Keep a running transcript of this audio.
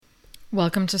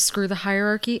Welcome to Screw the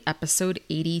Hierarchy, episode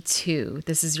 82.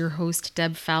 This is your host,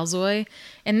 Deb Falzoy,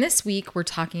 and this week we're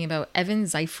talking about Evan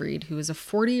Zyfried, who is a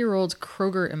 40-year-old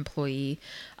Kroger employee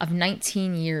of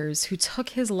 19 years who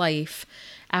took his life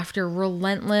after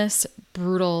relentless,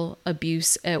 brutal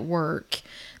abuse at work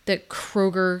that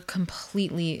Kroger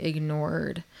completely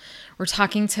ignored. We're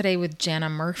talking today with Jana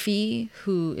Murphy,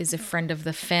 who is a friend of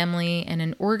the family and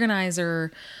an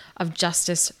organizer of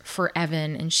Justice for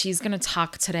Evan. And she's going to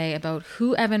talk today about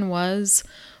who Evan was,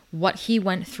 what he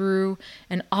went through,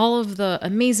 and all of the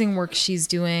amazing work she's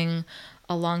doing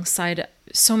alongside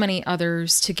so many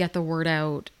others to get the word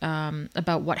out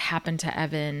about what happened to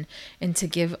Evan and to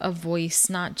give a voice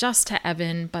not just to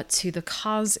Evan, but to the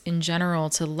cause in general,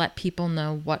 to let people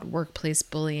know what workplace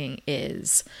bullying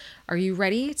is. Are you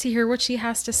ready to hear what she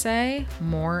has to say?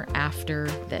 More after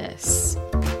this.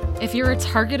 If you're a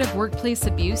target of workplace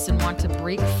abuse and want to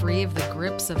break free of the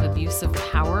grips of abusive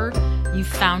power, you've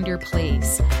found your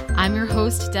place. I'm your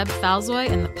host, Deb Falzoy,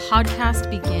 and the podcast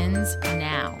begins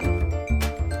now.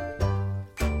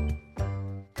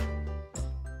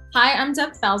 Hi, I'm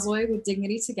Deb Falzoy with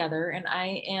Dignity Together, and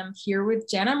I am here with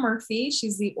Jana Murphy.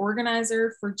 She's the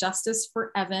organizer for Justice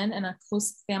for Evan and a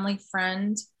close family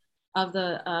friend of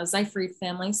the Zyfried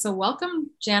family. So welcome,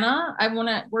 Jana.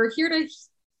 We're here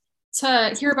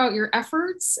to hear about your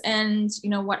efforts and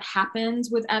what happened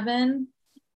with Evan.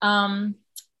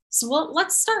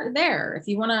 Let's start there. If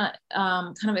you want to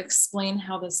kind of explain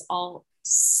how this all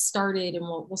started, and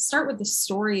we'll start with the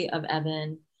story of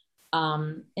Evan.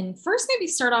 And first, maybe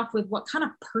start off with what kind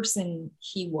of person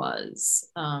he was.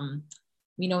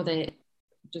 We know that,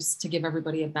 just to give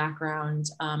everybody a background,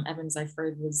 Evan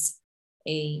Zyfried was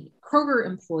a Kroger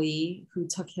employee who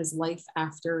took his life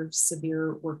after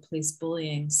severe workplace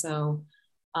bullying. So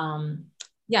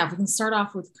if we can start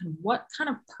off with what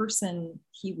kind of person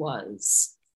he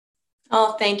was.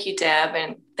 Oh, thank you, Deb,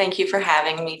 and thank you for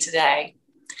having me today.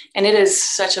 And it is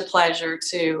such a pleasure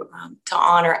to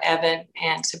honor Evan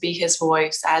and to be his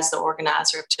voice as the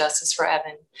organizer of Justice for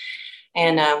Evan.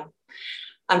 And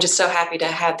I'm just so happy to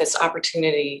have this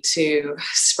opportunity to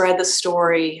spread the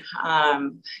story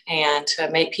and to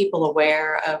make people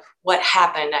aware of what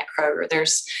happened at Kroger.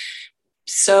 There's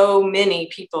so many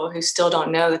people who still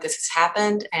don't know that this has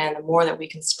happened, and the more that we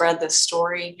can spread this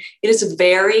story, it is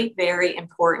very, very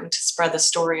important to spread the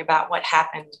story about what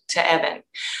happened to Evan,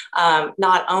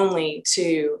 not only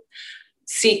to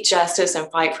seek justice and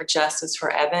fight for justice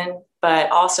for Evan, but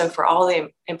also for all the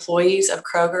employees of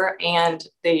Kroger and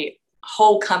the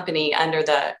whole company under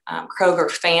the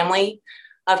Kroger family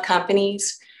of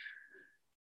companies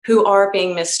who are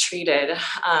being mistreated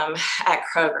at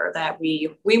Kroger, that we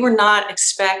were not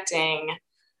expecting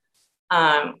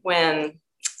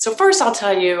So first I'll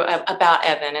tell you about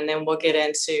Evan, and then we'll get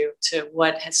into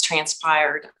what has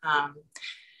transpired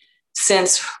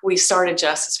since we started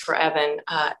Justice for Evan.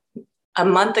 A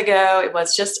month ago, it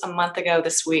was just a month ago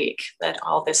this week that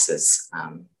all this is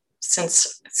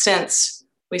since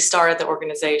we started the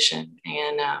organization,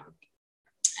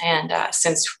 and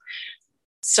since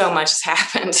so much has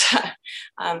happened.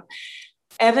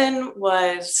 Evan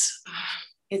was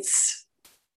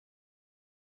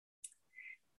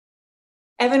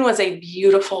a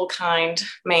beautiful, kind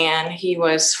man. He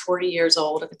was 40 years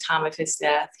old at the time of his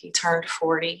death. He turned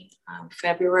 40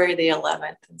 February the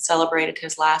 11th and celebrated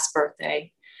his last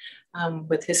birthday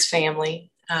with his family.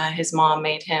 His mom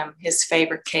made him his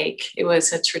favorite cake. It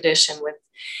was a tradition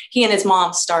he and his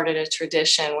mom started a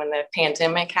tradition when the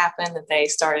pandemic happened, that they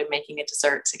started making a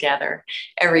dessert together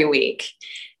every week.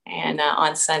 And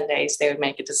on Sundays, they would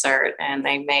make a dessert, and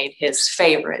they made his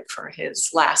favorite for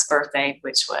his last birthday,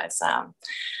 which was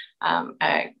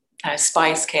a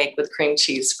spice cake with cream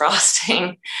cheese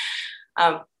frosting.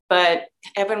 But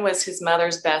Evan was his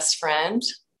mother's best friend.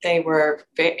 They were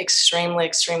extremely,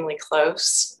 extremely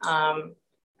close. On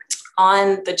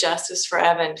the Justice for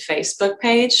Evan Facebook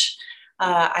page,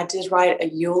 I did write a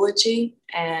eulogy,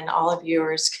 and all of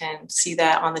viewers can see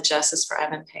that on the Justice for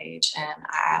Evan page. And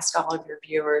I ask all of your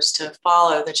viewers to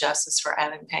follow the Justice for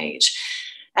Evan page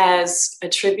as a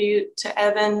tribute to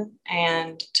Evan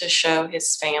and to show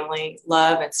his family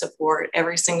love and support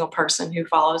every single person who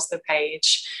follows the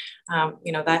page.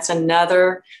 That's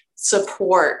another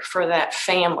support for that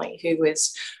family who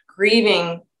is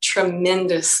grieving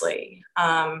tremendously.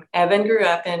 Evan grew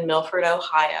up in Milford,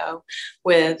 Ohio,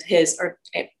 in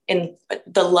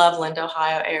the Loveland,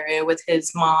 Ohio area with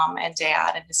his mom and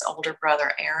dad and his older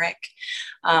brother, Eric.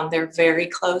 They're very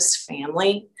close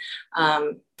family,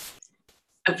 a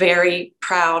very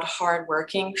proud,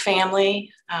 hardworking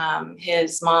family.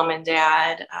 His mom and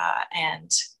dad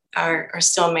and are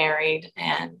still married,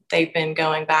 and they've been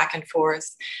going back and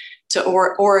forth to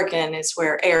Oregon is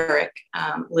where Eric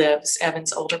lives,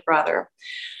 Evan's older brother.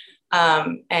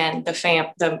 And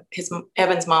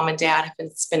Evan's mom and dad have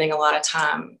been spending a lot of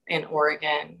time in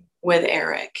Oregon with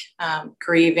Eric,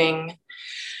 grieving,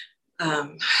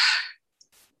 and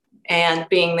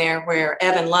being there where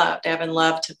Evan loved. Evan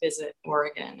loved to visit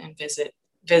Oregon and visit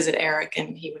Eric,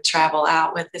 and he would travel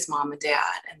out with his mom and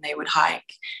dad, and they would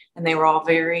hike, and they were all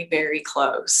very, very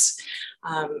close.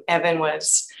 Evan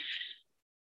was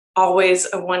always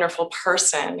a wonderful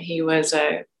person. He was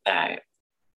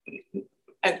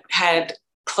had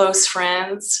close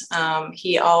friends.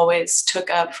 He always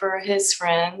took up for his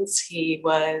friends. He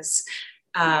was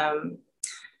a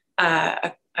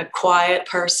quiet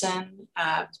person,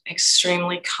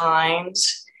 extremely kind.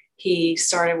 He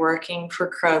started working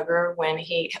for Kroger when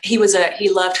he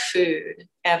loved food.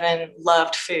 Evan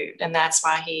loved food, and that's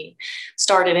why he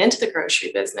started into the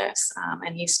grocery business.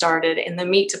 And he started in the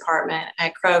meat department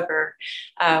at Kroger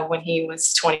when he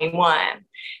was 21,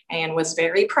 and was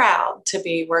very proud to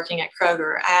be working at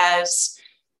Kroger.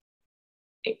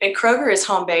 Kroger is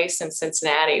home base in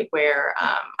Cincinnati, where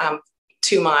I'm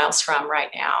 2 miles from right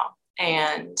now,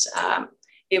 and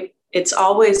it's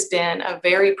always been a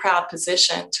very proud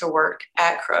position to work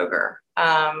at Kroger.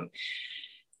 I'm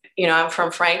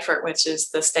from Frankfort, which is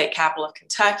the state capital of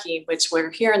Kentucky, which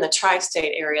we're here in the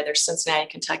tri-state area. There's Cincinnati,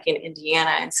 Kentucky, and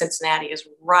Indiana, and Cincinnati is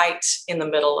right in the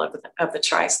middle of the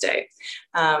tri-state.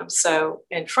 So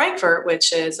in Frankfort,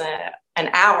 which is an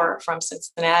hour from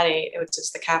Cincinnati, which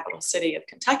is the capital city of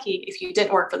Kentucky, if you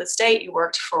didn't work for the state, you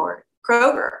worked for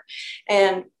Kroger.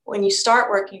 And when you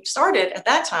started at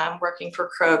that time working for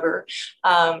Kroger,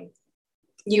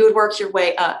 you would work your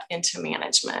way up into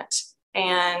management.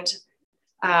 And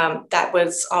that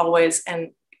was always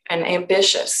an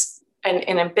ambition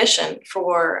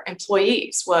for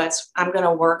employees was, I'm going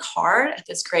to work hard at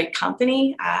this great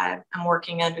company. I'm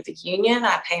working under the union.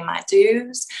 I pay my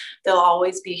dues. They'll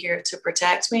always be here to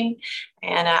protect me.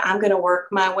 And I'm going to work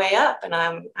my way up, and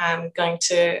I'm going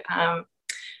to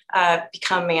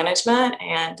become management,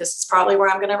 and this is probably where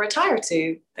I'm going to retire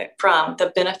from.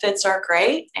 The benefits are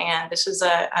great, and this is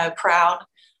a proud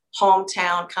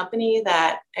hometown company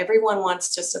that everyone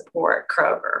wants to support.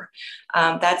 Kroger.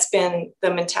 That's been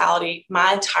the mentality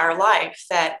my entire life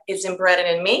that is embedded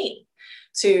in me,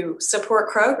 to support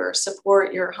Kroger,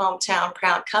 support your hometown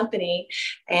proud company,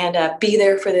 and be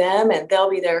there for them, and they'll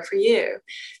be there for you.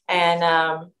 And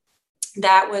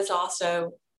that was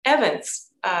also Evan's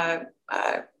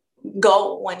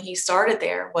goal when he started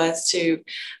there, was to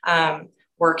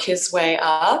work his way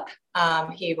up.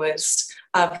 He was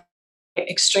an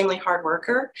extremely hard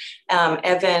worker.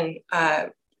 Evan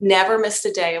never missed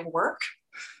a day of work.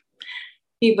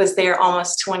 He was there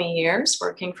almost 20 years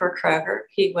working for Kroger.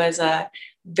 He was a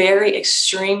very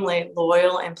extremely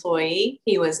loyal employee.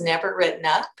 He was never written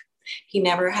up. He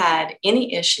never had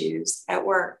any issues at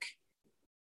work,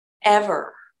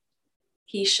 ever.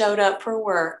 He showed up for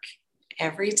work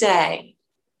every day.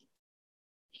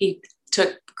 He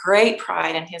took great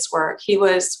pride in his work. He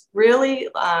was really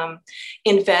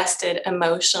invested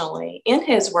emotionally in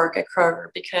his work at Kroger,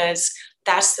 because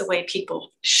that's the way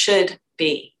people should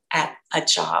be at a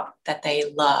job that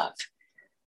they love.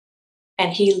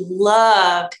 And he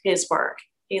loved his work.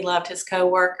 He loved his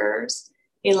coworkers.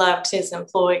 He loved his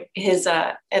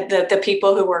the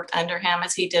people who worked under him,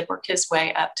 as he did work his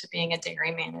way up to being a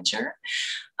dairy manager.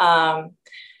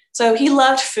 So he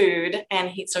loved food,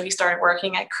 and so he started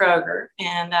working at Kroger,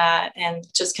 and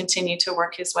just continued to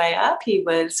work his way up. He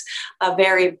was a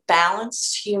very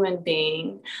balanced human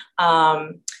being.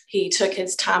 He took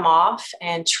his time off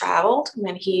and traveled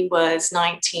when he was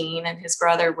 19, and his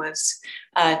brother was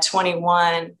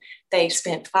 21. They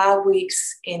spent 5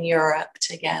 weeks in Europe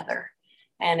together.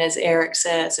 And as Eric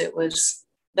says, it was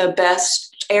the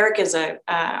best. Eric is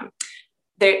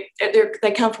they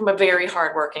come from a very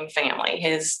hardworking family.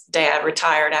 His dad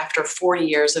retired after 40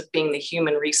 years of being the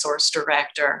human resource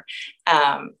director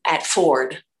at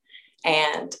Ford.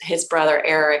 And his brother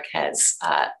Eric has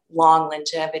long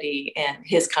longevity in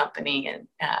his company, and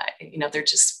they're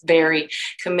just very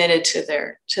committed to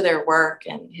their work.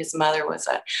 And his mother was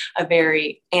a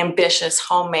very ambitious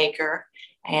homemaker,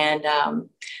 and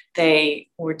they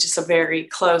were just a very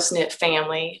close-knit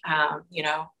family.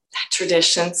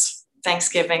 Traditions,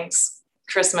 Thanksgivings,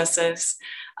 Christmases.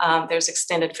 There's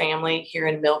extended family here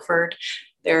in Milford.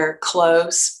 They're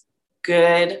close,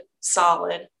 good,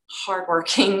 solid,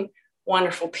 hardworking,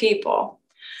 wonderful people.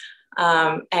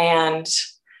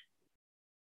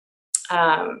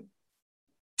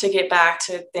 to get back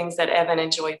to things that Evan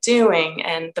enjoyed doing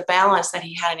and the balance that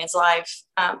he had in his life.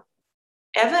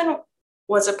 Evan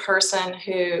was a person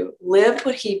who lived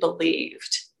what he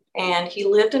believed, and he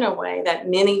lived in a way that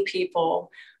many people,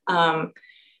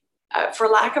 for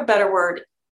lack of a better word,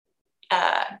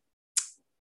 I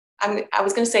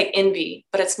was going to say envy,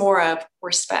 but it's more of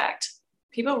respect.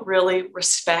 People really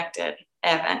respected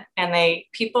Evan, and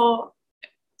people,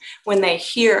 when they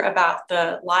hear about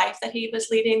the life that he was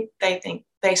leading,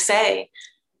 they say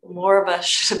more of us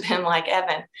should have been like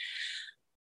Evan.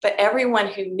 But everyone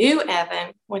who knew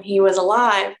Evan when he was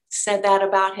alive said that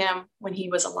about him when he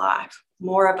was alive.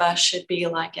 More of us should be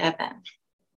like Evan.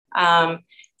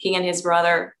 He and his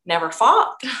brother never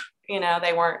fought.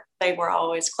 They were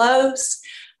always close.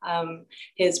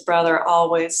 His brother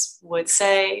always would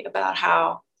say about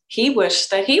how he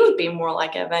wished that he would be more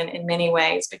like Evan in many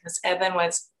ways, because Evan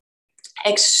was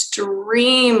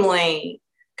extremely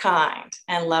kind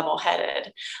and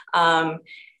level-headed.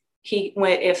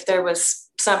 If there was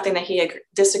something that he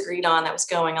disagreed on that was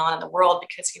going on in the world,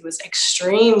 because he was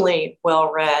extremely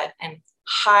well-read and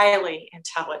highly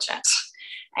intelligent,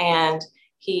 and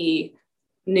he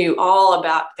knew all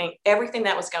about everything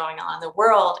that was going on in the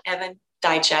world, Evan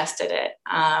digested it.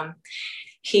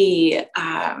 He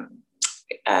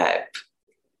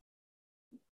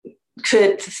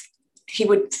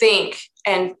would think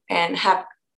and have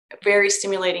very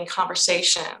stimulating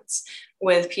conversations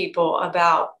with people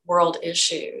about world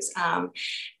issues.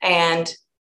 And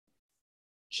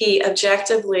he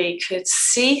objectively could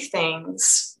see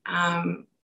things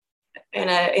in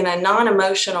a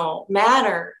non-emotional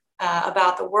manner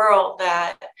about the world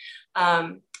that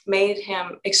made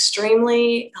him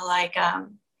extremely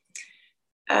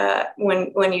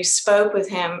when you spoke with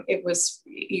him, you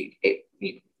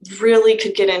really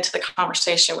could get into the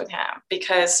conversation with him,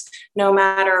 because no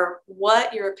matter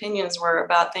what your opinions were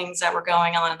about things that were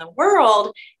going on in the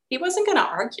world, he wasn't going to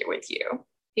argue with you.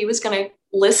 He was going to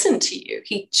listen to you.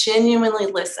 He genuinely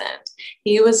listened.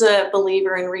 He was a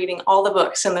believer in reading all the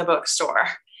books in the bookstore,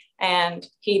 and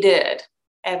he did.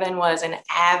 Evan was an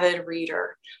avid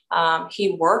reader.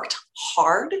 He worked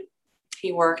hard.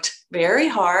 He worked very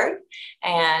hard.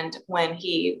 And when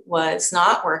he was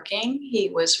not working,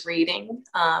 he was reading.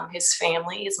 His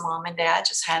family, his mom and dad,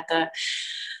 just had the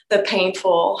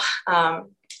painful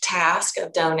task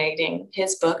of donating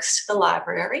his books to the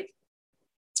library.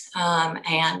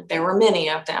 And there were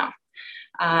many of them.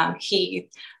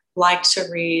 He liked to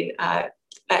read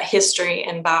history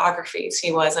and biographies.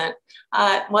 He wasn't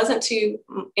too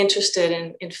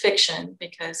interested in fiction,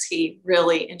 because he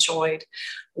really enjoyed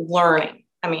learning.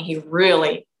 I mean, he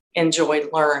really enjoyed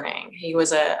learning. He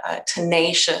was a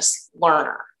tenacious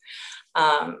learner.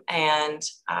 And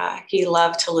he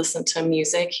loved to listen to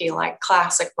music. He liked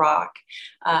classic rock.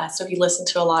 So he listened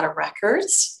to a lot of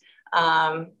records.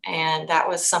 And that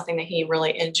was something that he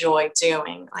really enjoyed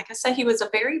doing. Like I said, he was a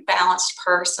very balanced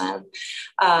person.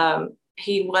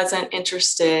 He wasn't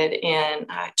interested in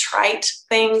trite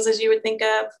things, as you would think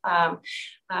of.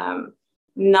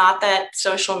 Not that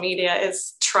social media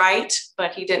is trite,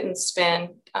 but he didn't spend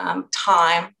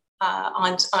time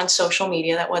on social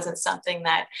media. That wasn't something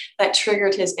that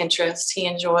triggered his interest. He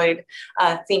enjoyed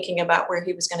thinking about where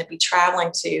he was going to be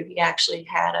traveling to. He actually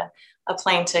had a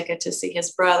plane ticket to see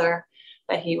his brother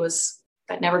that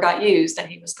never got used, that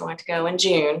he was going to go in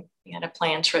June. He had a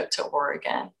planned trip to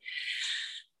Oregon.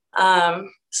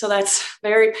 So that's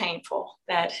very painful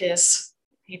that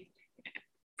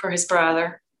for his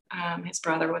brother. His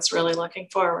brother was really looking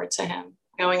forward to him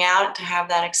going out to have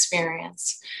that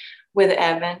experience with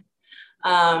Evan.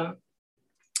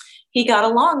 He got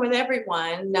along with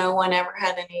everyone. No one ever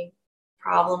had any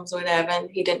problems with Evan.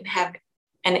 He didn't have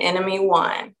an enemy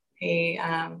one. He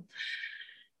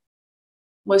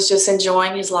was just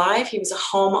enjoying his life. He was a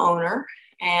homeowner.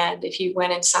 And if you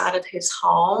went inside of his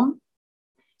home,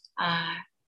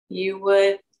 you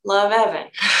would love Evan.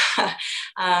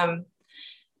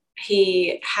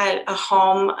 He had a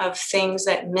home of things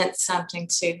that meant something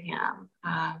to him.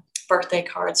 Birthday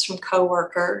cards from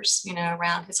coworkers,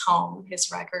 around his home, his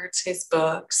records, his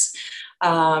books.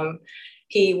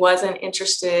 He wasn't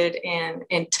interested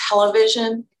in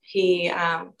television. He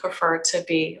preferred to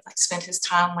spend his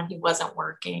time when he wasn't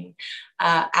working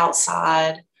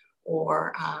outside,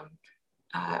 or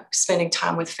spending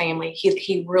time with family.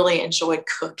 He really enjoyed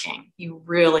cooking.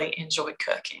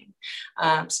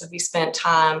 So he spent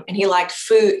time, and he liked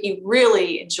food. He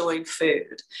really enjoyed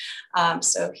food.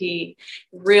 So he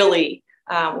really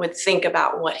would think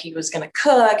about what he was going to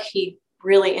cook. He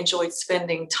really enjoyed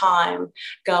spending time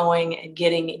going and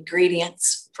getting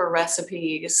ingredients for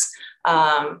recipes.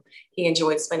 he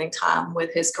enjoyed spending time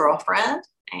with his girlfriend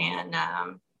and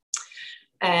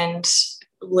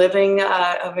living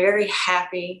a very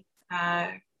happy,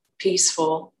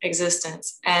 peaceful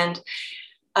existence. And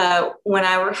when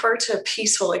I refer to a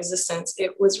peaceful existence,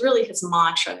 it was really his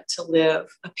mantra to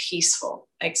live a peaceful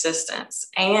existence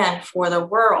and for the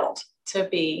world to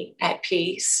be at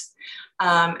peace,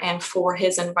 and for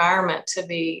his environment to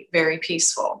be very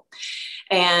peaceful.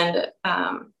 And,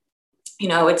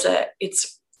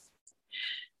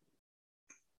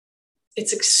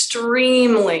 it's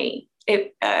extremely,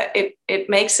 it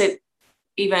makes it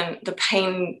even the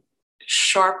pain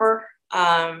sharper,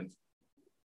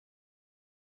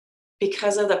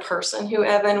 because of the person who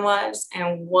Evan was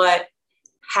and what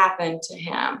happened to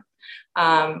him,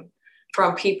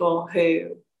 from people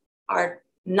who are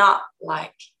not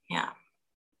like him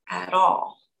at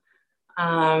all.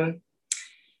 Evan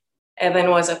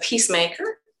was a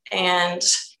peacemaker, and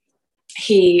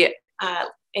he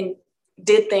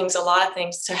did a lot of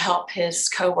things to help his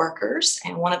coworkers.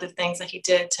 And one of the things that he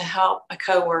did to help a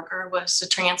coworker was to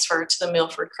transfer to the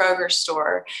Milford Kroger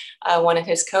store. One of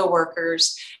his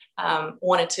coworkers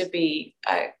wanted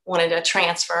a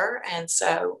transfer, and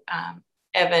so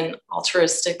Evan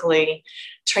altruistically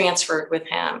transferred with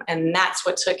him, and that's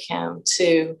what took him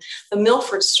to the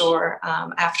Milford store,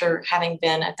 after having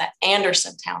been at the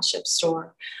Anderson Township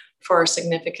store for a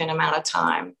significant amount of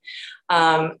time.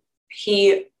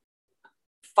 He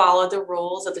followed the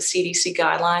rules of the CDC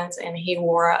guidelines, and he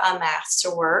wore a mask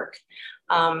to work.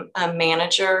 A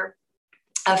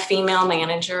female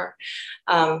manager,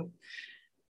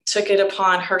 took it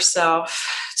upon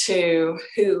herself to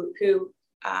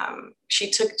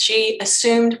she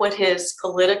assumed what his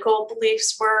political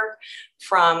beliefs were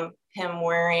from him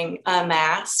wearing a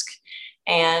mask,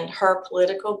 and her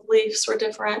political beliefs were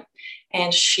different.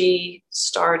 And she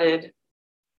started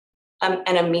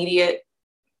an immediate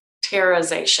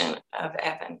terrorization of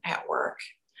Evan at work.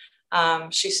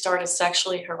 She started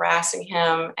sexually harassing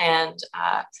him, and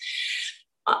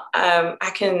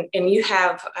and you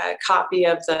have a copy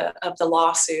of the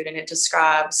lawsuit, and it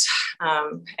describes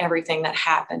everything that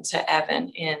happened to Evan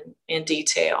in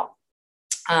detail.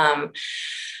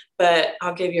 But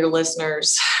I'll give your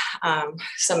listeners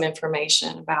some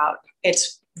information about.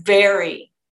 It's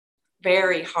very,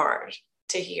 very hard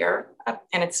to hear,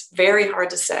 and it's very hard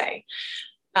to say,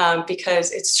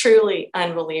 because it's truly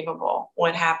unbelievable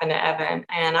what happened to Evan.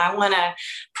 And I want to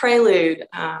prelude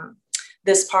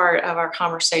this part of our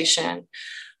conversation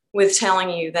with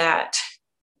telling you that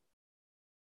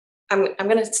I'm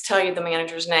going to tell you the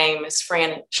manager's name is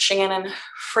Shannon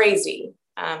Frazee.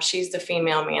 She's the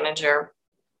female manager,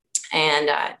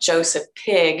 and Joseph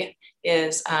Pigg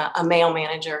is a male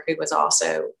manager who was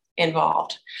also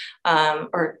involved,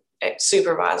 or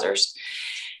supervisors.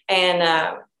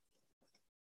 And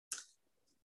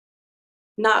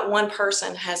not one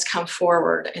person has come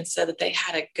forward and said that they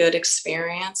had a good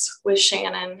experience with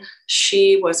Shannon.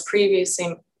 She was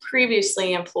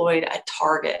previously employed at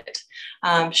Target.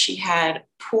 She had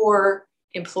poor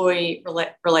employee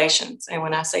relations. And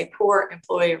when I say poor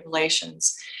employee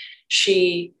relations,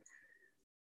 she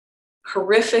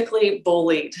horrifically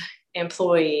bullied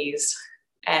employees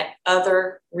at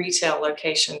other retail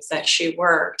locations that she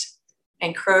worked.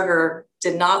 And Kroger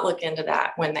did not look into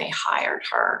that when they hired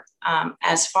her.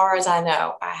 As far as I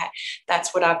know,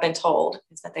 that's what I've been told,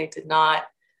 is that they did not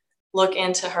look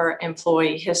into her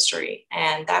employee history.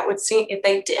 And that would seem, if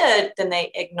they did, then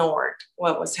they ignored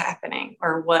what was happening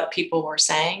or what people were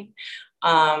saying,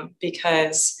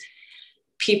 because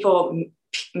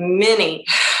many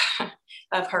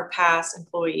of her past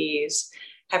employees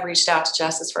have reached out to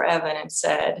Justice for Evan and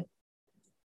said,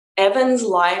 Evan's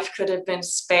life could have been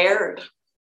spared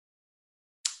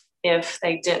if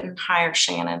they didn't hire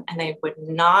Shannon, and they would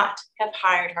not have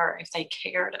hired her if they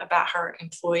cared about her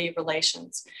employee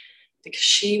relations, because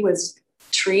she was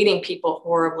treating people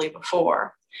horribly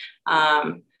before.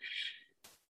 Kroger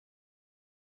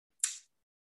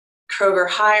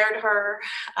hired her.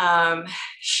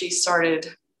 She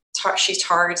targeted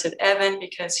Evan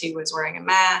because he was wearing a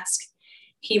mask.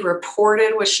 He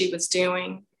reported what she was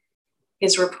doing.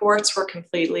 His reports were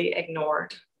completely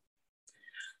ignored.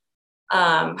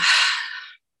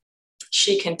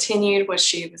 She continued what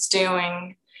she was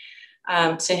doing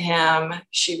to him.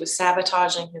 She was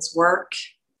sabotaging his work.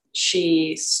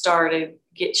 She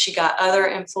got other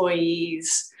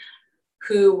employees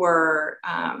who were,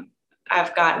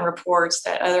 I've gotten reports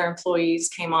that other employees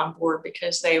came on board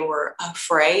because they were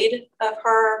afraid of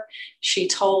her. She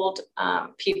told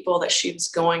people that she was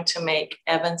going to make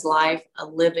Evan's life a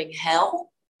living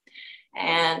hell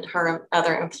And her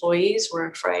other employees were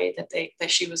afraid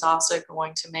that she was also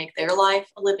going to make their life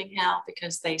a living hell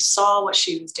because they saw what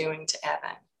she was doing to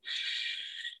Evan.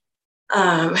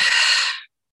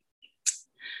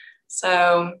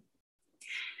 So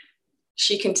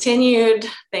she continued,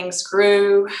 things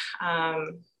grew.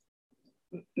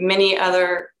 Many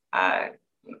other,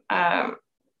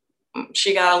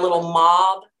 she got a little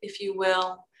mob, if you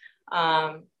will,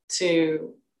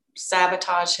 to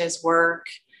sabotage his work,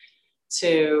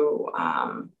 he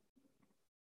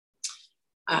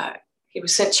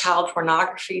was sent child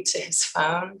pornography to his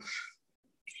phone.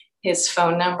 His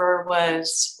phone number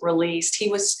was released. He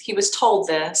was told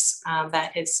this,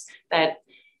 that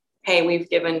hey, we've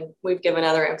given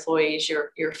other employees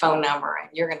your phone number and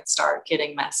you're going to start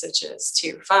getting messages to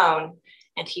your phone.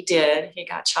 And he did. He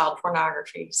got child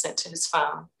pornography sent to his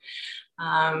phone.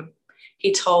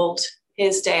 He told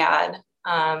his dad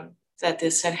that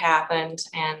this had happened,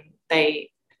 and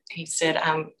he said,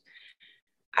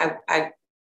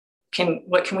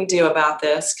 what can we do about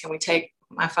this? Can we take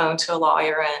my phone to a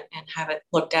lawyer and have it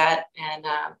looked at? And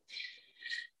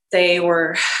they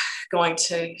were going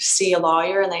to see a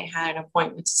lawyer, and they had an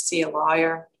appointment to see a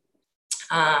lawyer.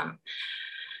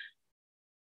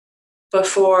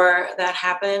 Before that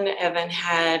happened, Evan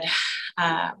had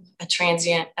a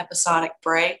transient episodic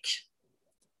break,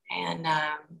 and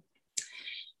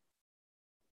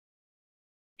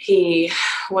he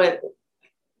went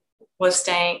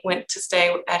to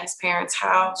stay at his parents'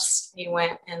 house. He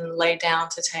went and lay down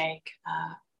to take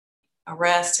a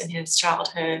rest in his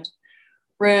childhood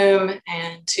room,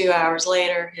 and 2 hours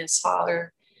later, his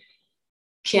father,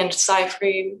 Ken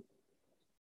Seyfried,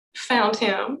 found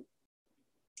him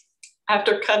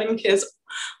after cutting his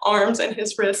arms and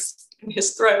his wrists and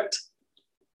his throat.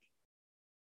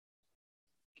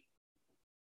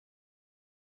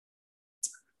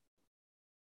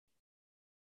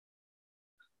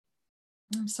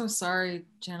 I'm so sorry,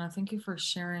 Jana. Thank you for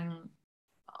sharing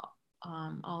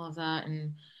all of that,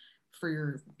 and for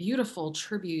your beautiful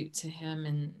tribute to him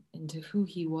and to who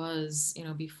he was,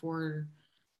 before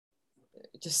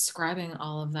describing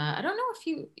all of that. I don't know if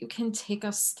you can take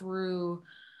us through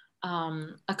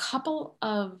a couple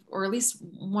of, or at least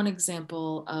one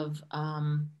example of,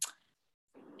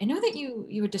 I know that you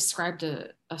had described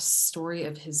a story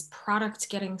of his product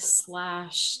getting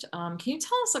slashed. Can you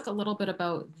tell us like a little bit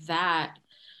about that,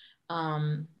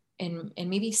 and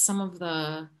maybe some of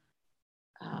the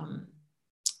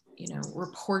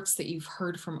reports that you've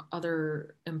heard from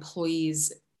other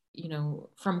employees,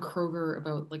 from Kroger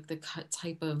about like the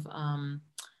type of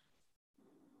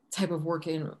work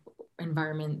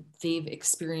environment they've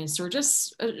experienced, or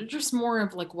just more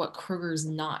of like what Kroger's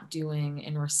not doing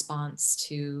in response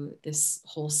to this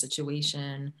whole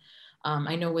situation.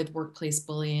 I know with workplace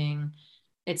bullying,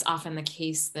 it's often the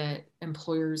case that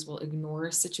employers will ignore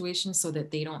a situation so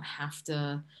that they don't have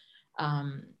to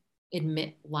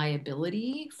admit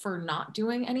liability for not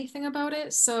doing anything about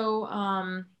it.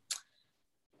 So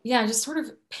just sort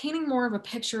of painting more of a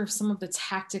picture of some of the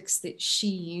tactics that she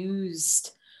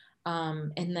used,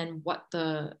 and then what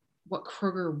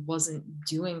Kroger wasn't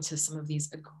doing to some of these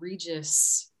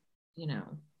egregious,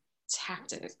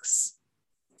 tactics.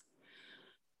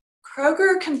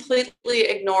 Kroger completely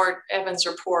ignored Evan's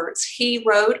reports. He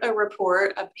wrote a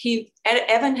report.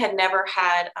 Evan had never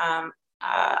had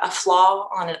a flaw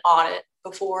on an audit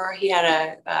before. He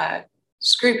had a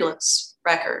scrupulous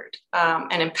record,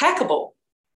 an impeccable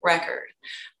record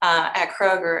at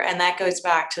Kroger, and that goes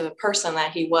back to the person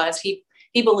that he was. He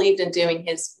believed in doing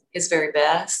his very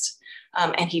best,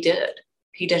 and he did.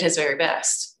 He did his very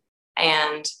best,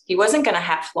 and he wasn't going to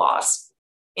have flaws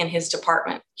in his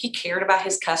department. He cared about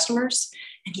his customers,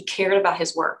 and he cared about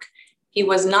his work. He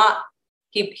was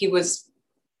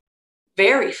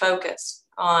very focused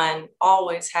on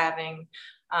always having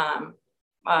an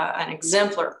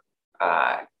exemplar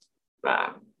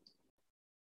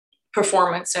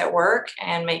performance at work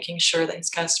and making sure that his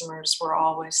customers were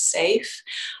always safe.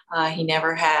 He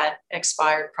never had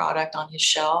expired product on his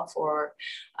shelf, or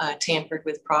tampered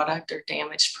with product or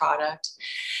damaged product.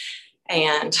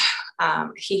 And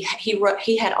he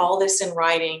had all this in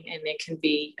writing, and it can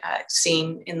be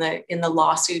seen in the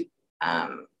lawsuit,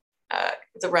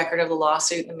 the record of the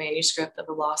lawsuit, the manuscript of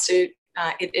the lawsuit.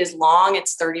 It is long;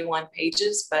 it's 31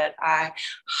 pages, but I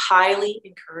highly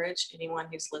encourage anyone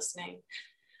who's listening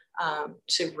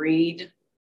to read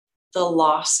the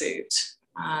lawsuit.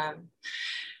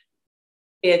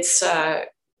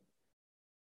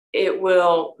 It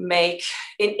will make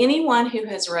anyone who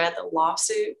has read the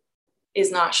lawsuit is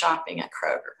not shopping at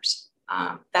Kroger's.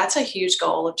 That's a huge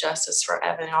goal of Justice for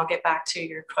Evan. I'll get back to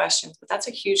your questions, but that's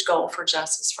a huge goal for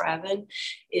Justice for Evan,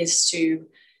 is to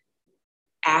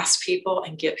ask people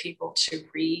and get people to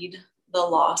read the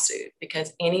lawsuit,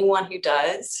 because anyone who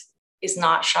does is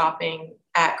not shopping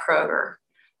at Kroger.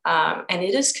 And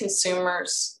it is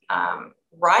consumers'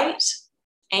 right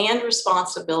and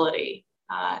responsibility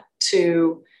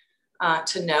to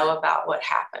know about what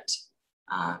happened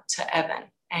to Evan.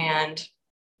 And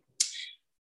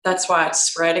that's why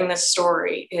spreading this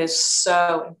story is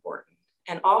so important.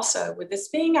 And also, with this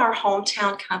being our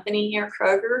hometown company here,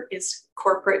 Kroger is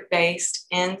corporate based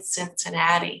in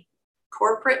Cincinnati.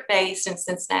 Corporate based in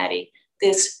Cincinnati.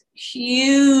 This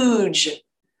huge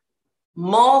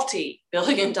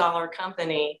multi-billion-dollar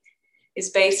company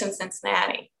is based in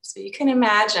Cincinnati. So you can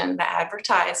imagine the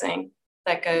advertising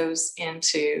that goes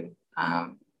into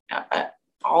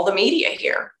all the media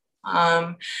here.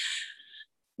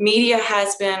 Media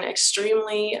has been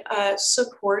extremely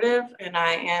supportive, and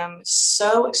I am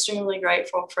so extremely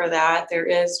grateful for that. There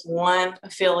is one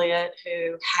affiliate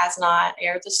who has not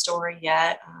aired the story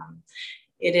yet.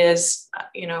 It is,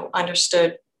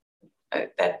 understood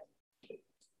that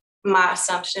my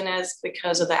assumption is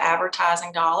because of the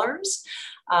advertising dollars.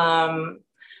 I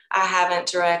haven't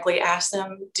directly asked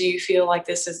them, do you feel like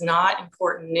this is not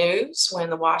important news? When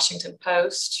the Washington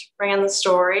Post ran the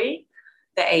story,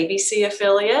 the ABC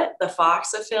affiliate, the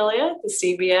Fox affiliate, the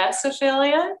CBS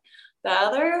affiliate, the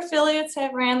other affiliates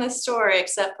have ran the story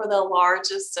except for the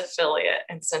largest affiliate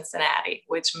in Cincinnati,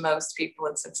 which most people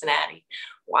in Cincinnati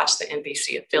watch the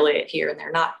NBC affiliate here, and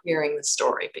they're not hearing the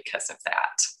story because of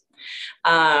that.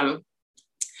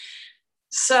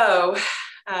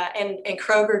 And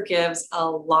Kroger gives a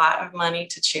lot of money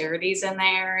to charities in the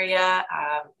area.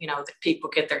 The people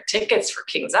get their tickets for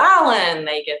Kings Island.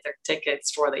 They get their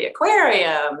tickets for the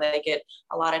aquarium. They get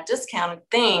a lot of discounted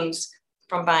things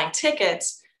from buying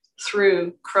tickets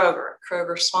through Kroger.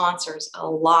 Kroger sponsors a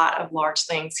lot of large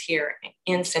things here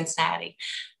in Cincinnati.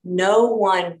 No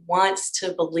one wants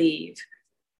to believe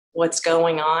what's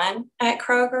going on at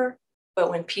Kroger, but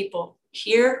when people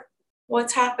hear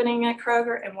what's happening at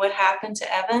Kroger and what happened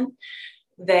to Evan,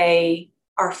 they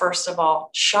are, first of all,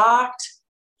 shocked,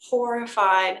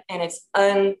 horrified, and it's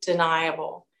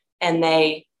undeniable. And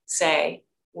they say,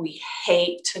 we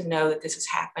hate to know that this has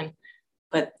happened,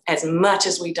 but as much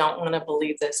as we don't want to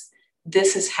believe this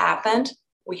has happened.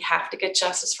 We have to get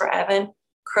justice for Evan.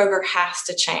 Kroger has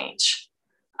to change.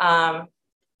 And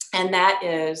that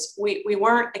is, we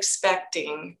weren't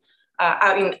expecting,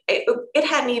 it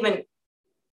hadn't even,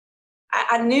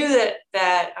 I knew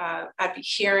that I'd be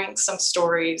hearing some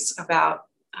stories about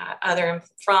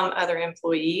from other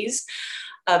employees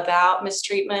about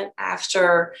mistreatment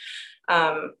after,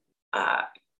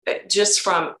 just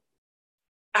from,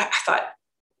 I thought,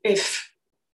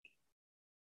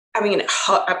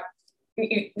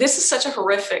 this is such a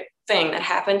horrific thing that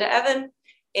happened to Evan.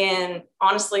 And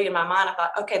honestly, in my mind, I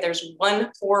thought, okay, there's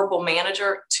one horrible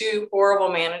manager, two horrible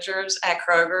managers at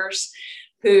Kroger's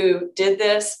who did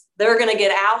this. They're going to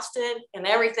get ousted and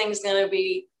everything's going to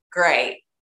be great.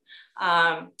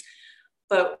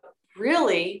 But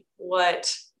really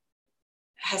what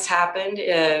has happened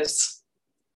is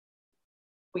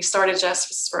we started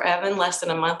Justice for Evan less than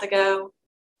a month ago.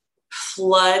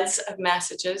 Floods of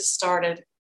messages started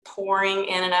pouring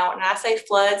in and out. And I say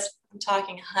floods, I'm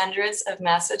talking hundreds of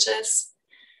messages.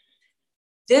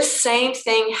 This same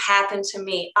thing happened to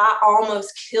me. I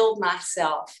almost killed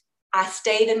myself. I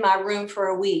stayed in my room for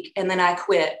a week and then I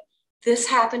quit. This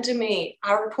happened to me.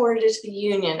 I reported it to the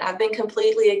union. I've been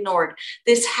completely ignored.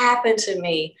 This happened to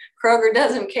me. Kroger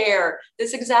doesn't care.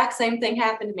 This exact same thing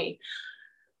happened to me.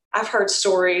 I've heard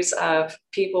stories of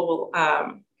people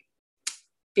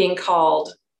being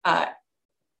called.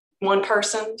 One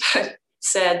person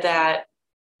said that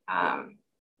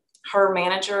her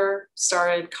manager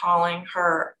started calling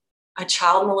her a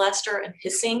child molester and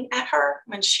hissing at her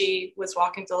when she was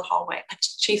walking through the hallway.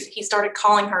 He started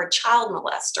calling her a child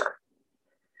molester.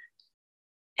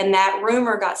 And that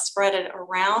rumor got spread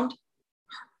around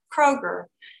Kroger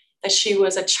that she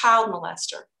was a child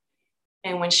molester.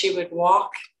 And when she would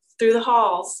walk through the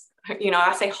halls,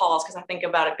 I say halls because I think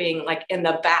about it being like in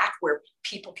the back where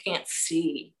people can't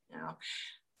see,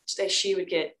 that she would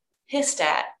get hissed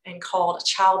at and called a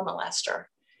child molester.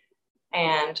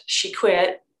 And she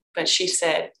quit, but she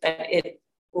said that it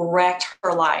wrecked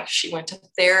her life. She went to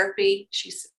therapy. She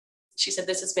said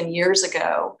this has been years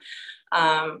ago.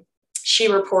 She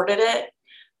reported it.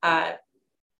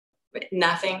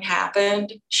 Nothing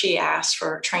happened. She asked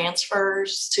for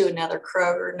transfers to another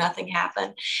Kroger. Nothing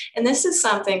happened. And this is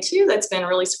something too that's been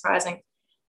really surprising.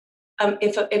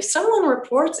 if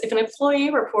an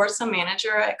employee reports a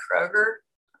manager at Kroger,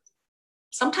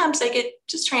 sometimes they get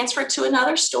just transferred to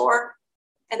another store,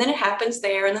 and then it happens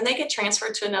there, and then they get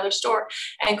transferred to another store.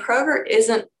 And Kroger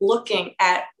isn't looking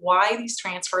at why these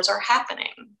transfers are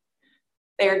happening.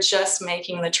 They're just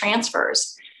making the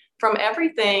transfers. From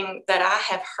everything that I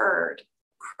have heard,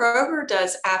 Kroger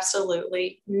does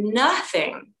absolutely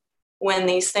nothing when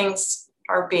these things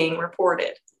are being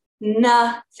reported.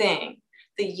 Nothing.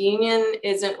 The union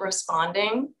isn't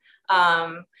responding.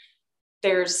 And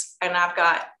I've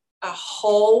got a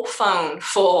whole phone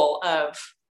full of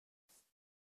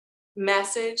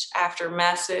message after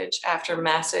message after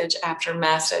message after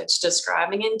message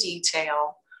describing in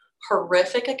detail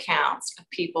horrific accounts of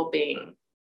people being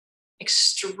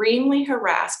extremely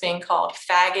harassed, being called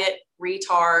faggot,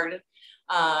 retard,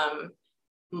 and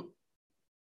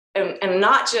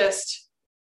not just,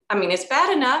 I mean, it's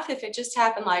bad enough if it just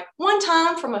happened like one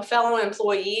time from a fellow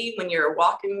employee when you're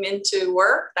walking into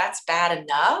work. That's bad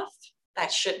enough.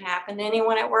 That shouldn't happen to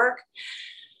anyone at work.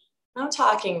 I'm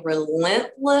talking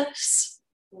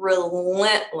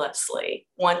relentlessly.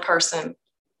 One person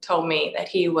told me that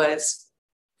he was,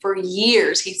 for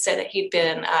years, he said that he'd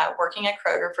been working at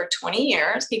Kroger for 20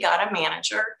 years. He got a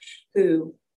manager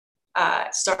who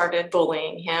started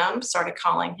bullying him, started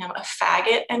calling him a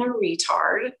faggot and a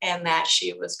retard, and that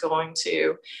she was going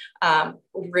to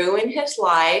ruin his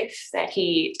life, that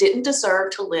he didn't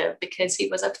deserve to live because he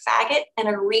was a faggot and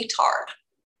a retard.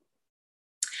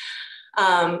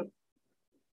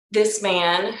 This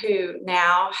man, who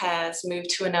now has moved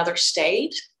to another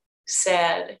state,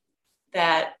 said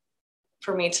that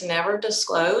for me to never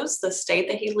disclose the state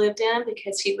that he lived in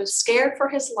because he was scared for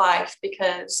his life,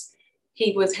 because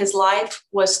his life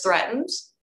was threatened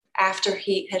after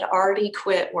he had already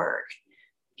quit work.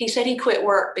 He said he quit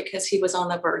work because he was on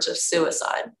the verge of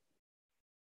suicide.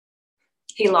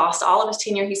 He lost all of his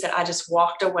tenure. He said, I just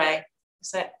walked away.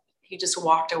 He just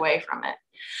walked away from it.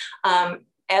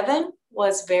 Evan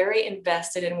was very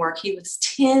invested in work. He was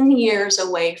 10 years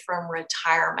away from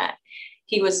retirement.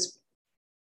 He was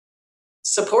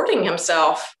supporting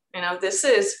himself.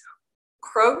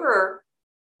 Kroger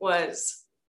was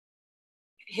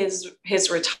his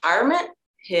retirement,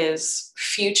 his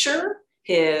future,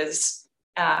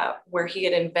 where he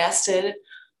had invested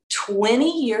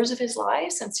 20 years of his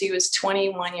life since he was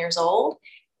 21 years old,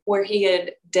 where he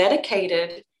had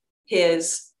dedicated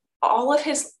all of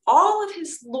his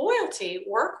loyalty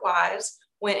work-wise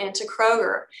went into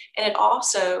Kroger. And it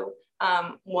also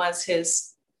was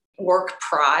his work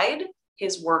pride,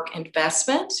 his work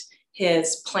investment,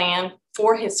 his plan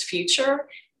for his future.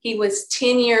 He was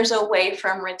 10 years away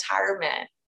from retirement.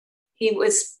 He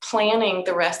was planning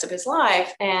the rest of his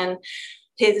life, and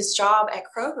his job at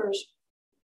Kroger's,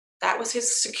 that was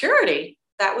his security.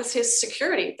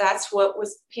 That's what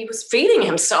he was feeding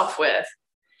himself with.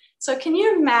 So can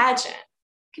you imagine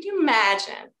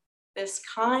this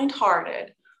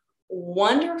kind-hearted,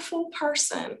 wonderful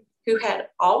person who had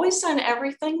always done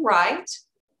everything right,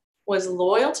 was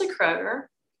loyal to Kroger,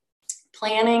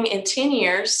 planning in 10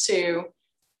 years to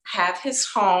have his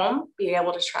home, be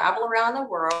able to travel around the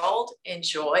world,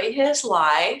 enjoy his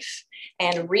life,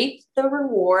 and reap the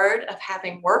reward of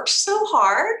having worked so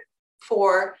hard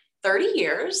for 30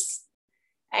 years.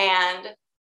 And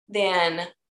then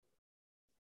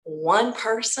one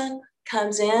person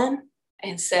comes in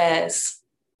and says,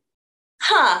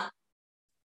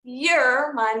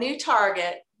 you're my new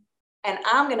target, and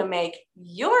I'm going to make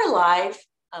your life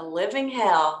a living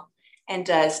hell, and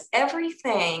does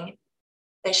everything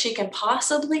that she can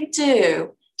possibly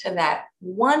do to that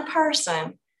one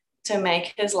person to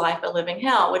make his life a living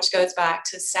hell, which goes back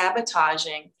to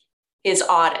sabotaging his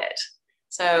audit.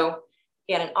 So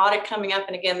he had an audit coming up.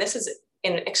 And again, this is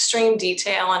in extreme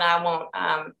detail, and I won't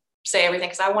say everything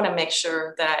because I want to make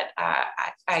sure that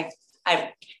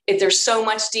if there's so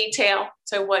much detail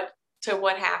to what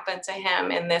happened to him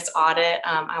in this audit,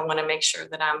 I want to make sure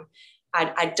that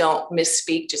I don't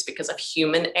misspeak just because of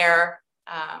human error.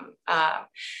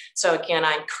 So again,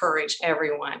 I encourage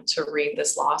everyone to read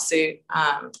this lawsuit,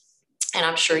 and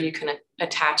I'm sure you can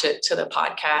attach it to the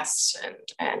podcast,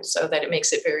 and so that it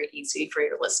makes it very easy for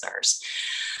your listeners.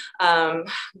 And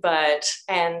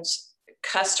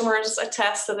customers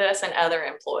attest to this, and other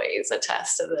employees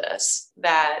attest to this,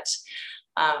 that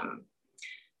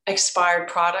expired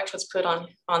product was put on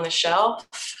the shelf,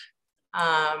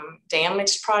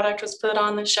 damaged product was put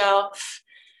on the shelf,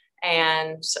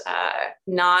 and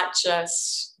not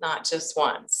just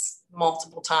once,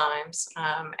 multiple times.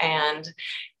 And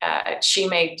she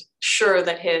made sure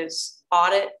that his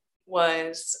audit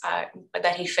was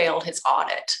that he failed his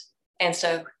audit. And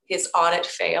so his audit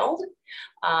failed.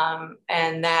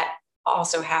 And that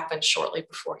also happened shortly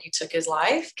before he took his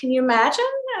life. Can you imagine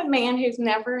a man who's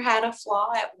never had a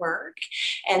flaw at work?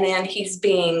 And then he's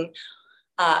being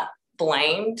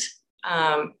blamed,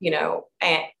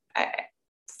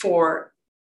 for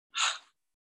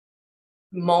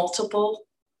multiple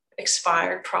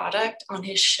expired product on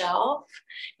his shelf.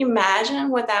 Imagine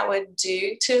what that would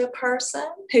do to a person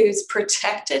who's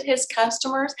protected his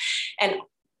customers, and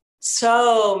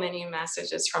so many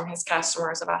messages from his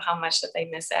customers about how much that they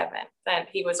miss Evan, that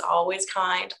he was always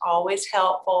kind, always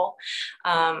helpful,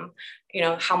 how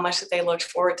much that they looked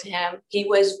forward to him. He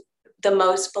was the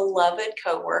most beloved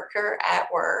coworker at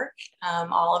work.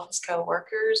 All of his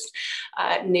coworkers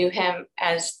knew him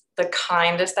as the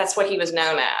kindest. That's what he was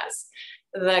known as.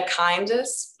 The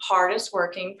kindest, hardest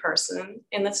working person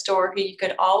in the store who you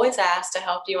could always ask to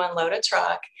help you unload a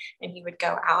truck, and he would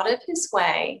go out of his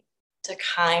way to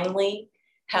kindly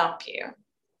help you.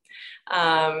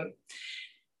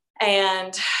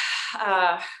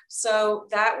 So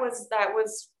that was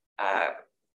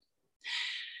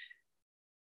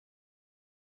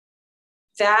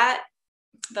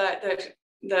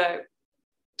the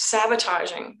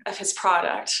sabotaging of his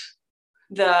product,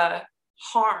 the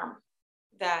harm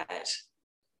that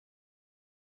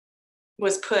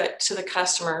was put to the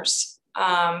customers,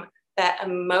 that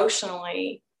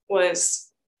emotionally was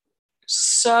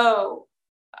so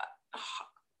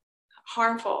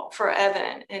harmful for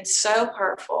Evan, and so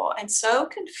hurtful and so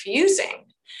confusing.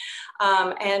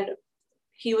 And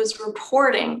he was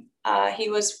reporting, he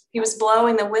was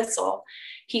blowing the whistle.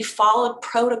 He followed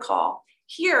protocol.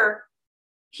 Here,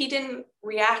 he didn't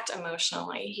react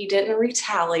emotionally. He didn't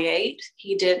retaliate.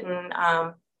 He didn't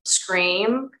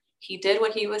scream. He did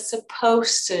what he was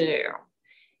supposed to do.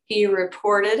 He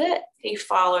reported it. He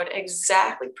followed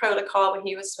exactly protocol what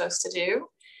he was supposed to do.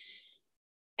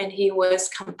 And he was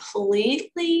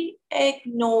completely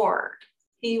ignored.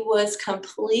 He was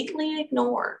completely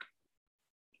ignored.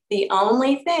 The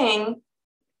only thing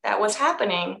that was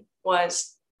happening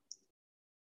was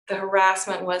the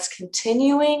harassment was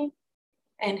continuing,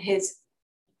 and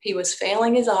he was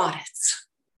failing his audits.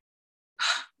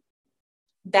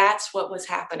 That's what was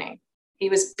happening. He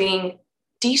was being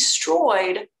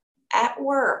destroyed at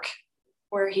work,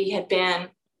 where he had been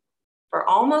for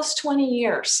almost 20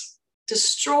 years,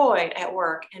 destroyed at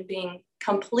work and being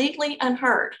completely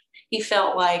unheard. He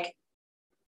felt like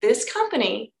this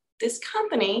company, this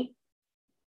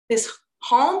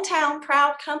hometown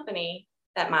proud company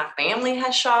that my family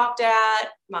has shopped at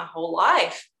my whole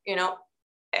life,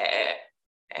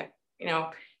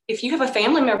 if you have a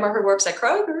family member who works at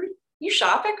Kroger, you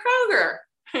shop at Kroger,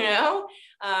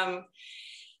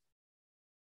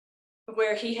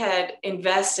 where he had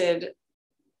invested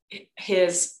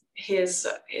his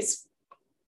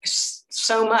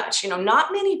so much.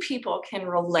 Not many people can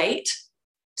relate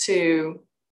to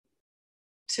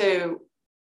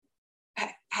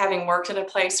having worked at a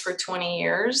place for 20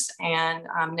 years and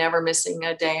never missing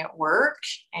a day at work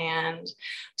and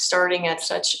starting at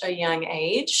such a young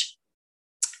age.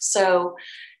 So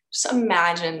just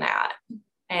imagine that.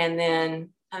 And then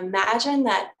imagine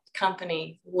that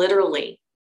company literally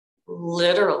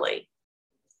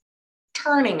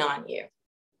turning on you.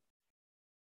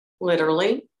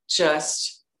 Literally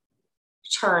just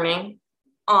turning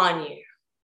on you.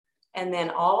 And then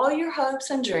all your hopes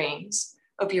and dreams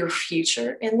of your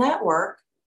future in that work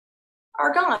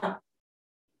are gone.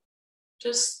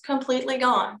 Just completely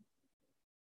gone.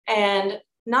 And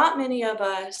not many of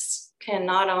us can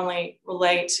not only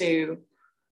relate to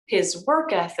his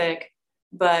work ethic,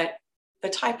 but the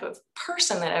type of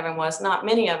person that Evan was. Not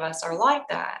many of us are like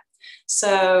that.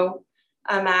 So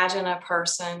imagine a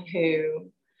person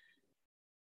who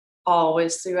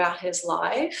always throughout his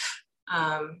life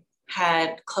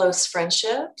had close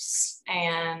friendships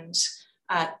and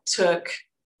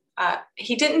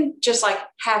he didn't just like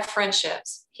have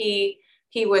friendships. He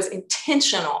was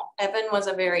intentional. Evan was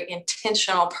a very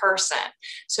intentional person.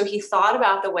 So he thought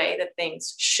about the way that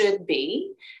things should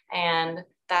be, and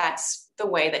that's the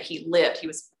way that he lived. He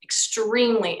was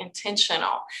extremely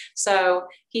intentional. So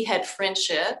he had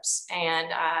friendships,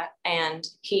 and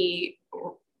he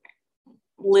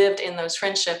lived in those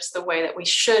friendships the way that we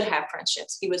should have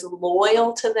friendships. He was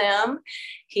loyal to them.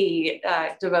 He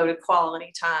devoted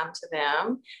quality time to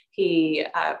them. He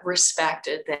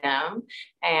respected them,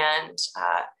 and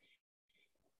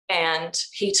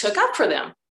he took up for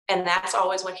them. And that's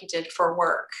always what he did for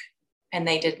work. And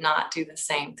they did not do the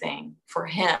same thing for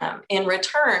him. In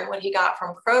return, what he got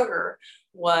from Kroger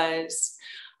was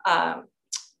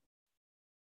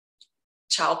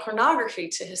child pornography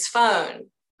to his phone,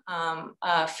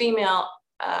 a female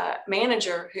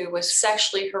manager who was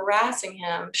sexually harassing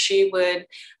him, she would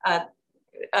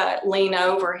lean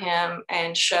over him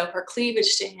and show her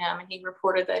cleavage to him. And he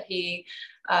reported that he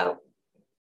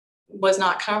was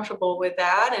not comfortable with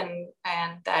that,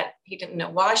 and that he didn't know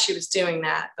why she was doing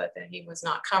that, but that he was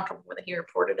not comfortable with it. He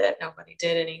reported it. Nobody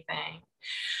did anything.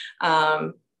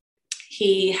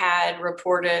 He had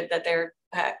reported that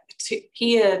two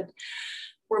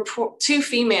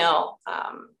female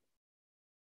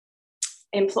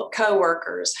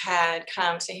co-workers had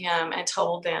come to him and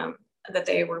told them that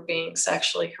they were being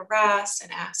sexually harassed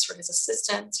and asked for his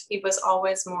assistance. He was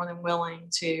always more than willing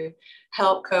to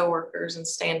help co-workers and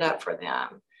stand up for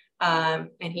them.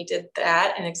 And he did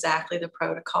that in exactly the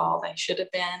protocol they should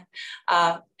have been.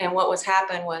 And what was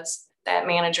happened was that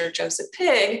manager, Joseph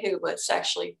Pig, who was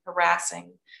sexually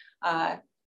harassing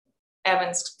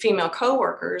Evan's female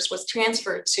co-workers, was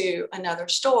transferred to another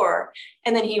store.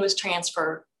 And then he was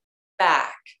transferred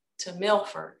back to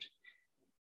Milford,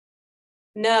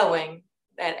 knowing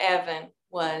that Evan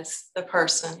was the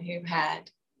person who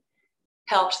had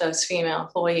helped those female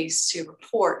employees to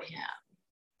report him.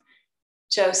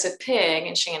 Joseph Pig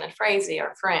and Shannon Frazee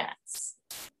are friends.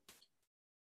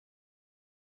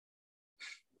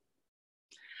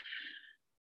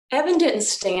 Evan didn't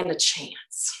stand a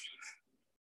chance.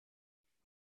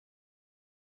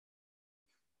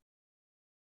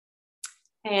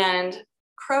 And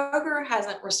Kroger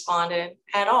hasn't responded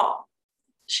at all.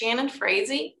 Shannon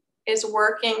Frazee is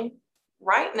working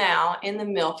right now in the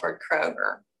Milford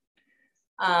Kroger.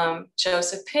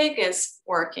 Joseph Pig is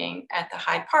working at the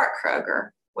Hyde Park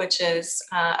Kroger, which is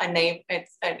a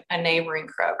neighboring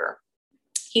Kroger.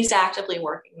 He's actively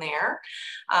working there.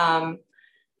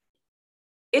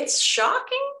 It's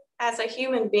shocking as a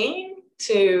human being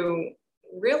to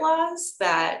realize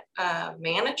that a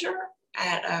manager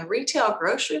at a retail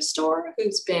grocery store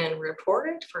who's been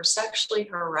reported for sexually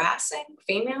harassing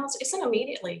females isn't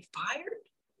immediately fired.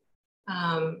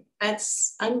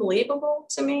 That's unbelievable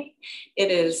to me.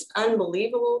 It is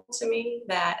unbelievable to me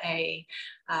that a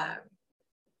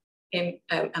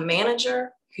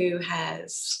manager who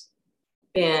has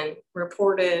been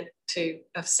reported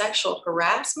of sexual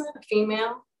harassment, a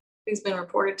female who's been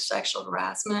reported to sexual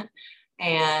harassment,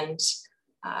 and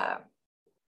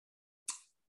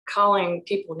calling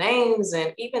people names,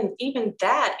 and even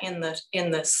that in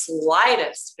the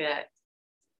slightest bit,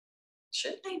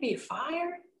 shouldn't they be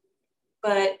fired?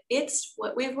 But it's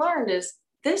what we've learned is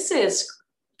this is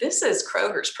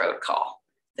Kroger's protocol.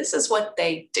 This is what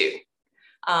they do.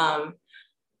 I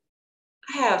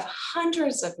have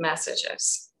hundreds of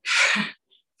messages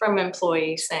from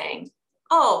employees saying,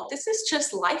 "Oh, this is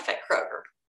just life at Kroger.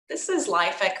 This is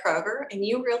life at Kroger." And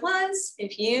you realize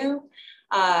if you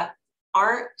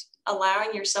aren't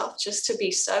allowing yourself just to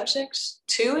be subject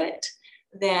to it,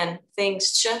 then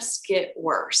things just get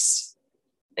worse.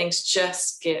 Things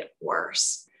just get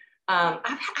worse.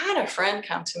 I've had a friend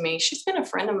come to me. She's been a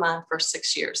friend of mine for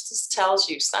 6 years. This tells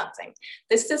you something.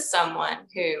 This is someone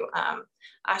who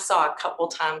I saw a couple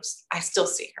times. I still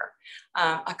see her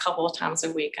a couple of times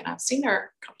a week, and I've seen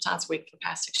her a couple times a week for the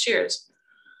past 6 years.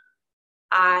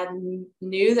 I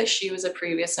knew that she was a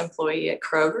previous employee at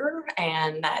Kroger,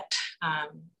 and that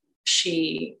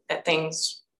she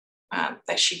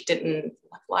didn't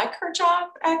like her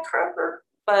job at Kroger,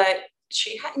 but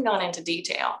she hadn't gone into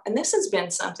detail. And this has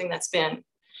been something that's been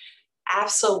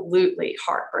absolutely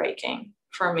heartbreaking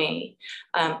for me,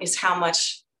 is how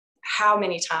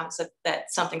many times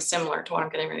that something similar to what I'm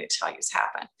getting ready to tell you has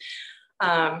happened.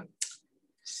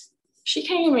 She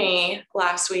came to me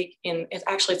last week,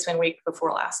 it's been week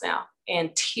before last now,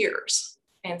 in tears,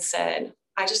 and said,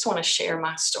 "I just want to share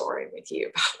my story with you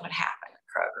about what happened at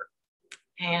Kroger."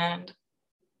 And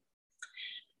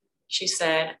she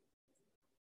said,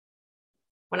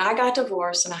 "When I got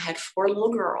divorced and I had 4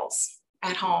 little girls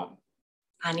at home,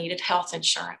 I needed health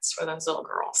insurance for those little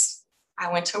girls. I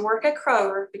went to work at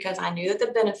Kroger because I knew that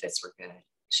the benefits were good."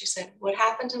 She said, "What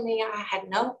happened to me, I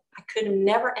could have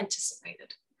never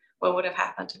anticipated what would have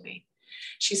happened to me."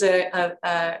 She's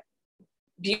a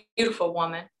beautiful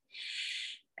woman.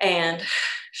 And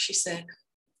she said,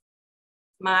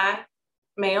 "My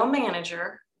male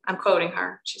manager," I'm quoting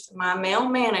her, she said, "my male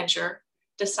manager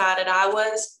decided I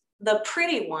was the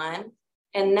pretty one,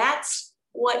 and that's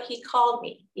what he called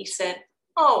me. He said,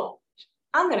 'Oh,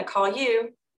 I'm going to call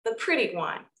you the pretty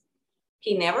one.'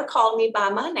 He never called me by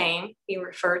my name. He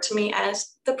referred to me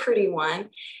as the pretty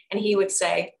one, and he would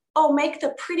say, 'Oh, make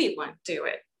the pretty one do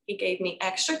it.' He gave me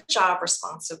extra job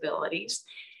responsibilities.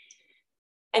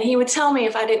 And he would tell me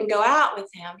if I didn't go out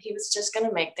with him, he was just going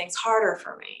to make things harder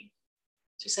for me."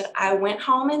 She said, I went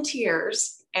home in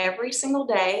tears every single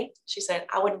day. She said,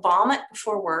 I would vomit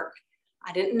before work.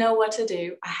 I didn't know what to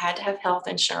do. I had to have health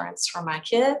insurance for my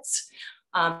kids.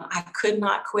 I could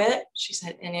not quit. She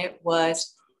said, and it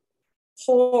was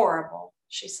horrible.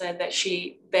 She said that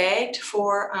she begged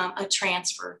for a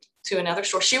transfer to another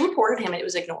store. She reported him and it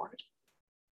was ignored.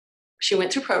 She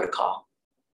went through protocol.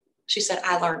 She said,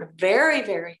 I learned very,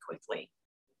 very quickly.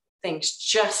 Things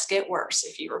just get worse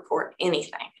if you report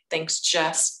anything. Things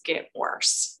just get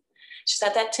worse. She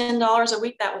said that $10 a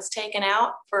week that was taken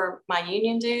out for my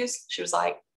union dues, she was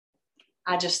like,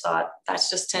 I just thought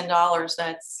that's just $10.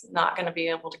 That's not going to be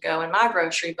able to go in my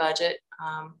grocery budget.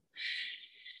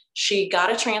 She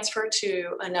got a transfer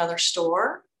to another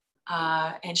store,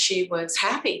 and she was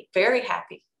happy, very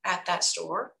happy at that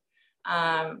store.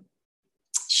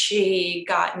 She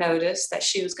got notice that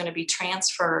she was going to be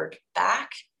transferred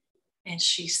back. And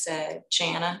she said,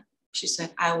 Jana, she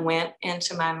said, I went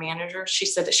into my manager. She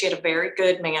said that she had a very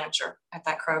good manager at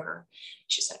that Kroger.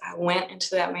 She said, I went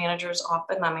into that manager's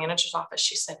office, my manager's office.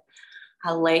 She said,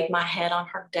 I laid my head on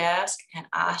her desk and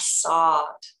I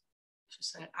sobbed. She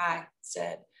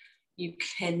said, you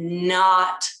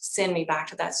cannot send me back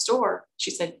to that store.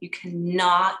 She said, you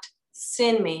cannot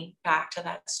send me back to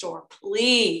that store.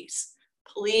 Please,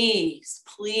 please,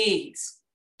 please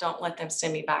don't let them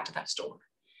send me back to that store.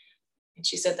 And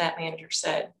she said that manager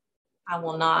said, I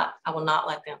will not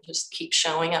let them just keep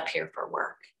showing up here for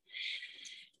work.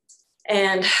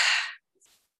 And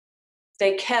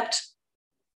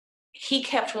he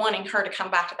kept wanting her to come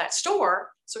back to that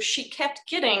store. So she kept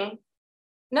getting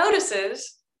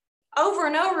notices over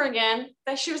and over again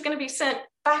that she was going to be sent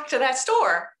back to that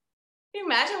store. Can you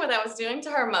imagine what that was doing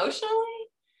to her emotionally?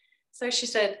 So she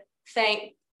said,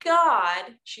 thank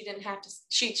God she didn't have to,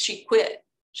 she quit.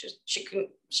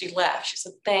 She left. She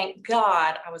said, thank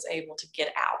God I was able to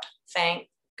get out. Thank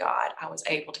God I was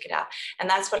able to get out. And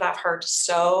that's what I've heard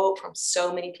from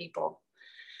so many people.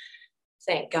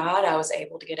 Thank God I was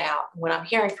able to get out. What I'm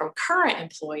hearing from current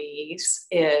employees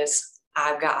is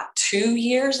I've got 2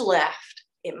 years left.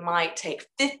 It might take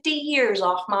 50 years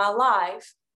off my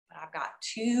life, but I've got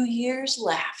 2 years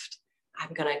left.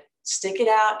 I'm going to stick it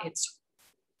out.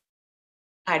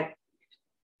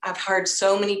 I've heard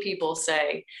so many people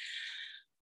say,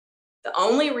 the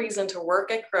only reason to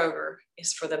work at Kroger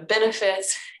is for the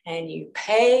benefits, and you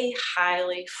pay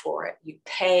highly for it. You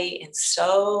pay in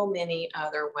so many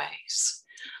other ways.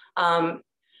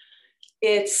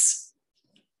 It's,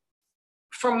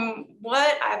 from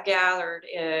what I've gathered,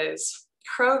 is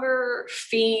Kroger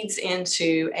feeds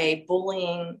into a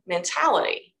bullying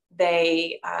mentality.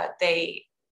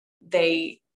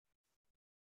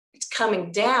 It's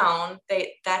coming down.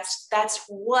 That's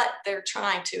what they're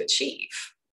trying to achieve.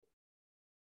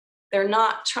 They're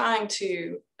not trying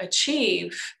to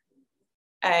achieve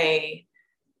an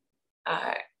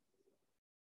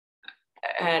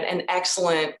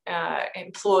excellent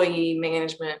employee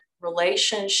management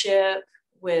relationship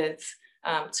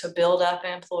to build up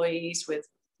employees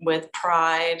with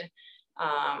pride,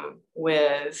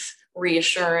 with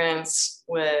reassurance,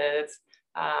 with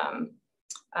a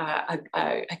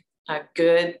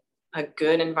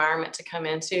good environment to come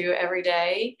into every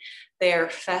day. They're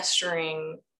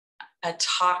festering a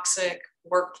toxic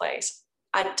workplace.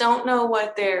 I don't know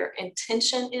what their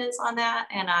intention is on that,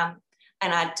 and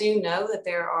I do know that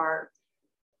there are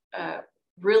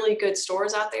really good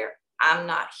stores out there. I'm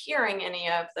not hearing any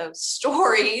of those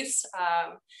stories.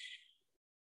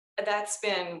 That's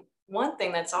been one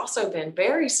thing that's also been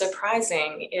very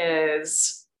surprising.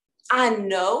 Is I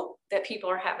know that people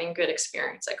are having good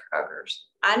experience at Kroger's.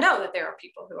 I know that there are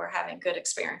people who are having good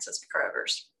experiences at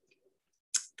Kroger's.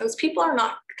 Those people are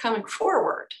not coming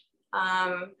forward.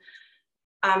 I'm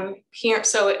here,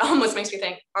 so it almost makes me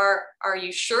think, are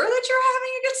you sure that you're having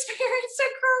a good experience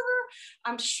at Kroger?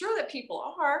 I'm sure that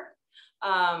people are.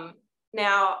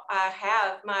 Now I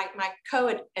have my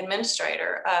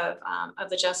co-administrator of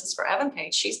the Justice for Evan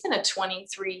page. She's been a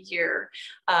 23-year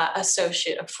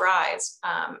associate of Fry's,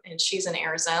 and she's in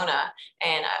Arizona,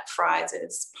 and Fry's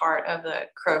is part of the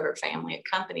Kroger family of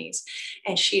companies,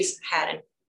 and she's had an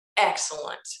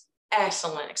excellent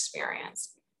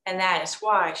experience. And that is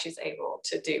why she's able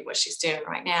to do what she's doing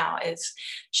right now. Is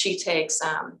she takes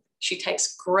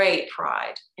great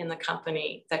pride in the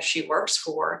company that she works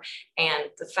for. And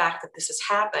the fact that this has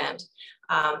happened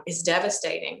is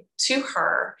devastating to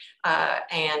her.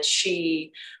 And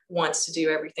she wants to do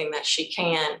everything that she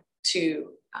can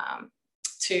to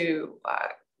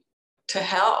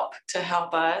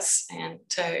help us and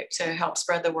to help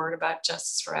spread the word about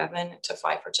Justice for Evan, to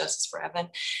fight for Justice for Evan,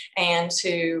 and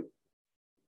to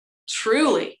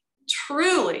truly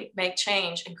truly make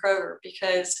change in Kroger,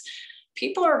 because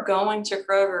people are going to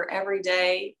Kroger every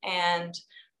day and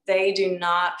they do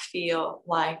not feel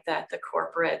like that the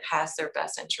corporate has their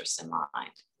best interests in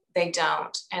mind. They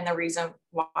don't. And the reason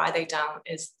why they don't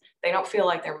is they don't feel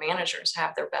like their managers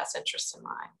have their best interests in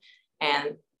mind.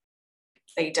 And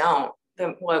they don't.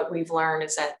 What we've learned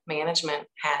is that management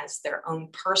has their own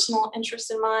personal interests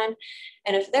in mind.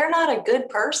 And if they're not a good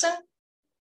person,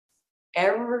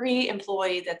 every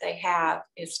employee that they have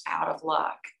is out of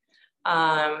luck.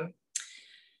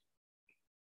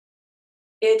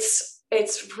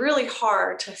 It's really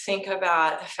hard to think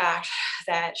about the fact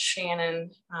that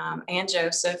Shannon and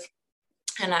Joseph,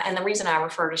 and the reason I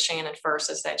refer to Shannon first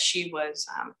is that she was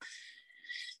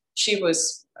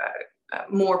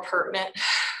more pertinent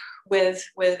with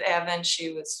Evan.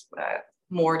 She was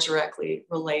more directly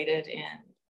related in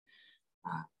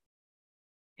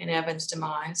Evan's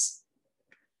demise.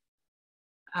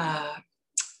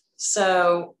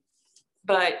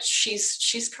 But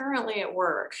she's currently at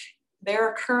work. There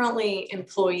are currently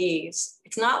employees.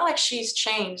 It's not like she's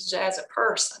changed as a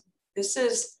person. This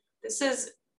is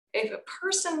if a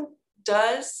person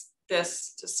does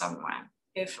this to someone,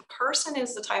 if a person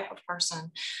is the type of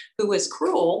person who is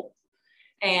cruel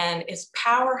and is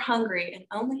power hungry and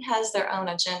only has their own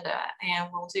agenda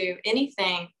and will do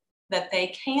anything that they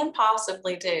can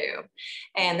possibly do,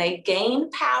 and they gain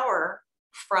power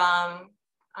from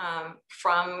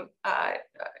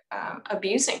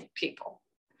abusing people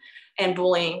and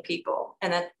bullying people,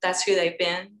 and that's who they've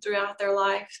been throughout their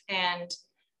life. And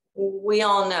we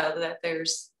all know that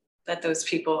those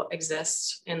people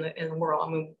exist in the world.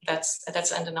 I mean,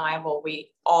 that's undeniable.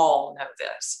 We all know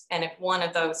this. And if one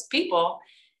of those people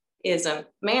is a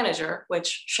manager,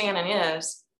 which Shannon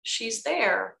is, she's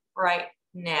there right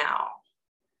now.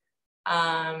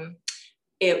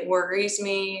 It worries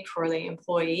me for the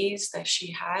employees that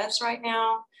she has right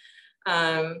now.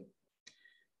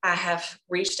 I have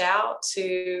reached out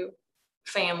to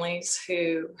families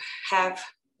who have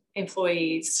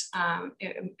employees,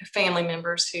 family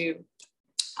members who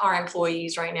are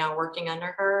employees right now working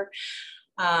under her.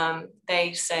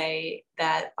 They say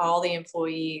that all the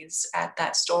employees at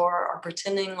that store are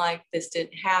pretending like this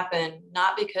didn't happen,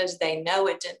 not because they know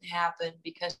it didn't happen,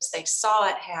 because they saw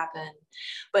it happen,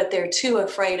 but they're too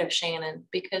afraid of Shannon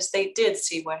because they did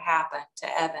see what happened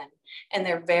to Evan, and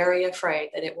they're very afraid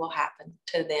that it will happen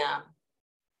to them.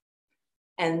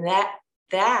 And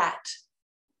that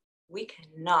we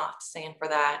cannot stand for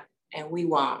that, and we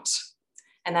won't.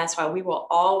 And that's why we will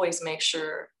always make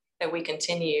sure that we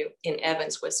continue in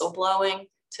Evan's whistleblowing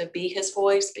to be his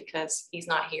voice, because he's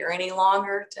not here any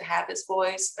longer to have his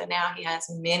voice, but now he has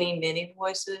many, many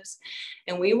voices.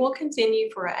 And we will continue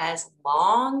for as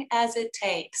long as it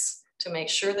takes to make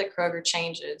sure that Kroger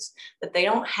changes, that they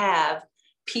don't have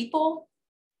people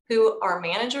who are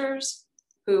managers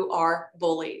who are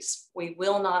bullies. We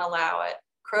will not allow it.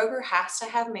 Kroger has to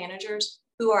have managers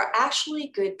who are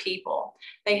actually good people.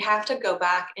 They have to go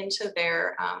back into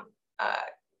their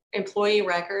employee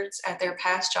records at their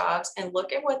past jobs and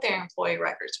look at what their employee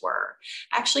records were.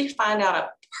 Actually find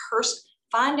out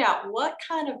what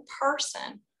kind of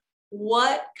person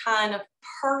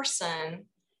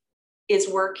is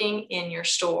working in your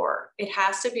store. It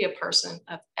has to be a person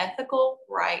of ethical,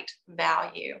 right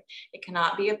value. It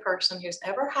cannot be a person who's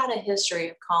ever had a history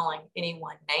of calling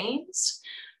anyone names,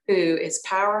 who is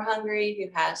power hungry,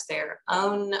 who has their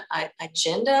own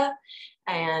agenda.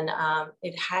 And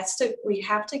we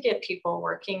have to get people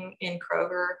working in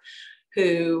Kroger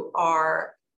who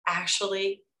are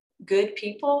actually good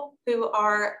people, who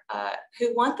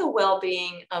want the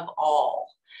well-being of all.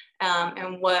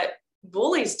 And what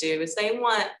bullies do is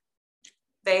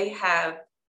they have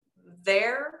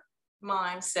their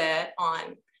mindset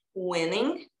on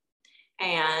winning,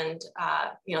 and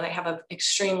they have an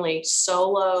extremely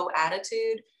solo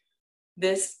attitude.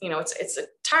 This, it's a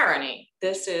tyranny.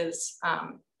 This is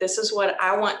what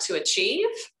I want to achieve,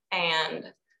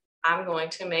 and I'm going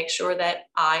to make sure that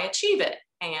I achieve it.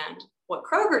 And what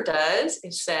Kroger does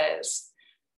is says,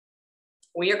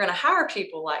 we are going to hire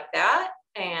people like that,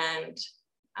 and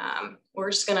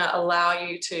we're just going to allow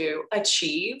you to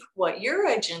achieve what your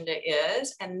agenda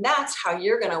is, and that's how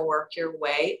you're going to work your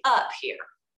way up here.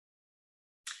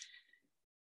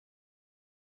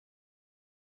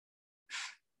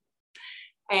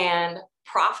 And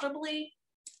profitably,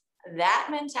 that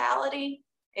mentality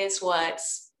is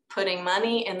what's putting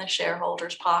money in the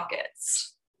shareholders'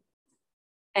 pockets.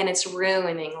 And it's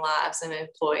ruining lives and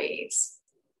employees.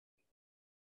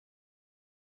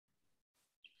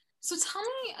 So tell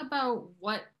me about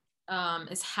what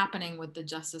is happening with the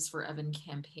Justice for Evan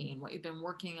campaign, what you've been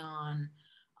working on,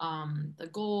 the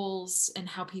goals, and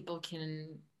how people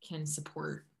can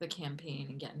support the campaign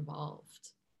and get involved.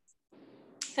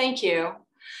 Thank you.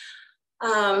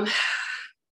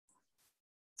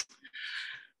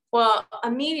 Well,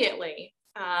 immediately,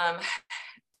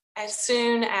 as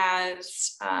soon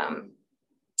as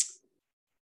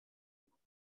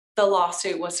the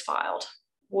lawsuit was filed,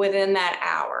 within that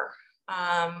hour,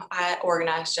 I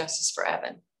organized Justice for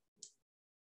Evan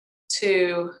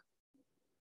to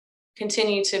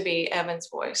continue to be Evan's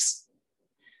voice,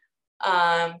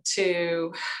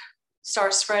 to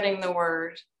start spreading the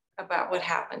word about what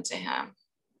happened to him.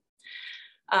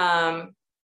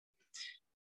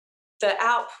 The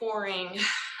outpouring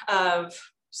of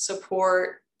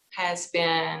support has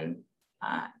been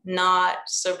not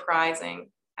surprising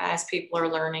as people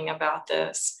are learning about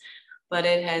this, but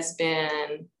it has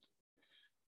been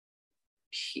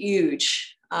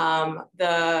huge.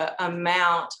 The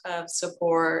amount of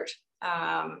support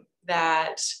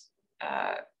that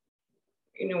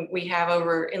we have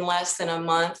over, in less than a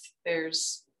month,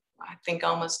 there's, I think,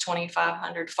 almost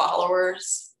 2,500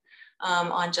 followers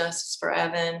on Justice for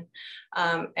Evan.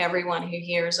 Everyone who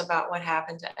hears about what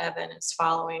happened to Evan is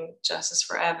following Justice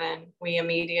for Evan. We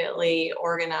immediately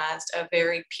organized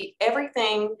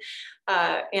everything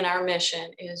in our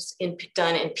mission is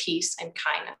done in peace and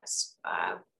kindness.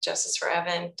 Justice for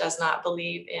Evan does not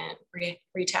believe in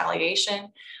retaliation.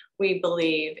 We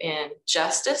believe in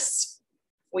justice.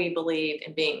 We believe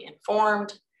in being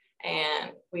informed,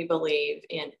 and we believe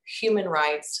in human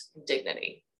rights and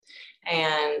dignity.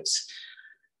 And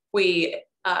we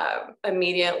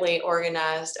immediately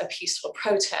organized a peaceful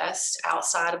protest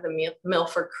outside of the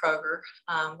Milford Kroger,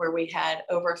 where we had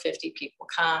over 50 people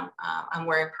come. I'm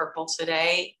wearing purple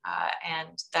today,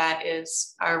 and that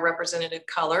is our representative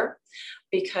color,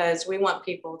 because we want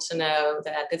people to know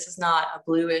that this is not a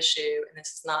blue issue and this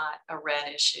is not a red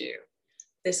issue.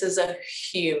 This is a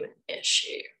human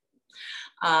issue.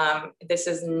 This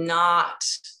is not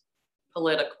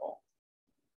political.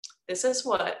 This is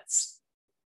what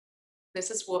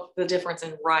the difference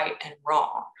in right and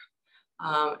wrong.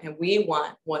 And we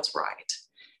want what's right.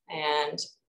 And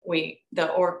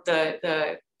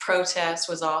the protest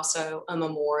was also a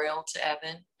memorial to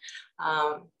Evan.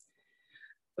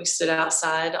 We stood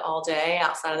outside all day,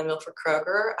 outside of the Milford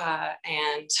Kroger,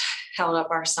 and held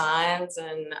up our signs.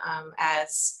 And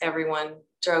as everyone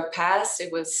drove past,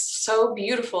 it was so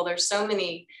beautiful. There's so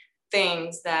many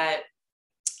things that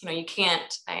you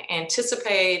can't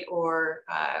anticipate or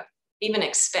even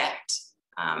expect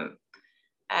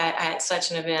at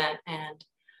such an event. And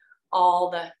all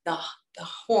the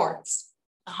horns,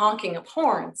 the honking of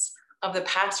horns of the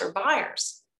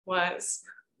passerbyers was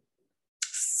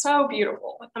so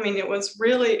beautiful. I mean, it was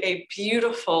really a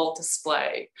beautiful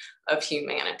display of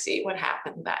humanity, what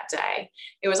happened that day.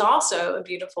 It was also a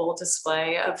beautiful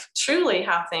display of truly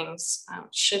how things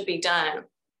should be done.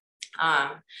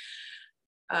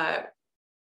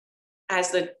 As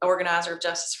the organizer of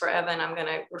Justice for Evan, I'm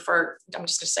refer to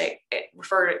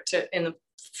in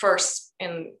first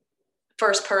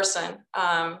person.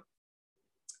 I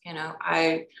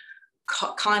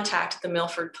contacted the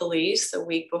Milford police the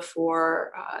week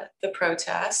before the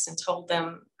protest and told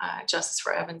them Justice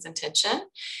for Evan's intention,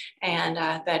 and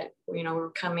that we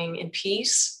were coming in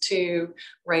peace to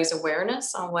raise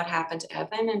awareness on what happened to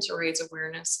Evan and to raise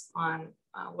awareness on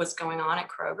what's going on at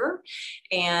Kroger,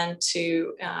 and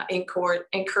to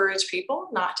encourage people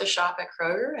not to shop at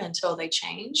Kroger until they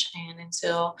change and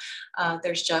until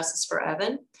there's justice for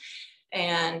Evan.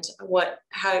 And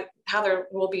how there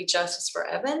will be justice for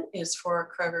Evan is for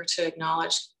Kroger to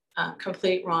acknowledge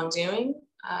complete wrongdoing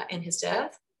in his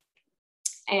death,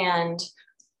 and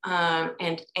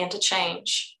to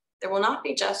change. There will not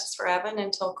be justice for Evan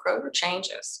until Kroger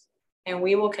changes, and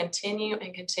we will continue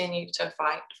to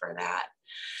fight for that.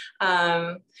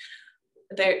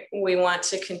 We want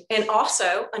to, and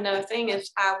also another thing is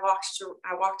I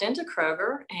walked into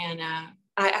Kroger, and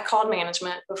I called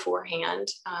management beforehand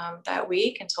that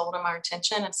week and told them our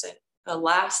intention. I said, the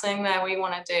last thing that we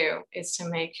want to do is to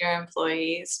make your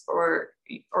employees or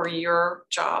your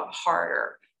job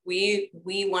harder. We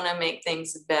want to make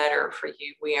things better for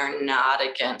you. We are not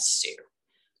against you.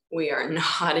 We are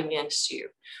not against you.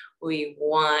 We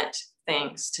want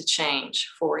things to change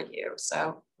for you.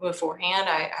 So beforehand,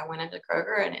 I went into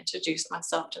Kroger and introduced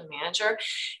myself to the manager,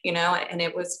 and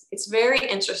it's very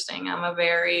interesting. I'm a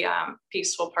very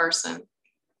peaceful person,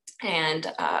 and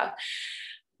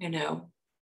you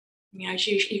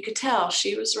could tell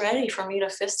she was ready for me to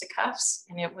fisticuffs,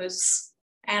 and it was,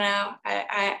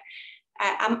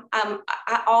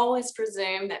 I always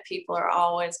presume that people are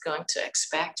always going to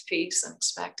expect peace and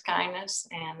expect kindness,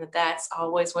 and that's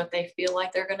always what they feel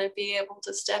like they're going to be able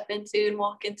to step into and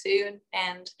walk into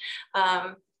and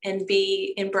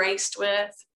be embraced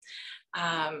with.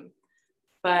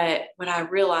 But what I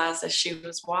realized as she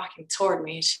was walking toward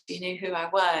me, she knew who I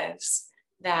was,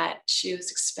 that she was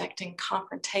expecting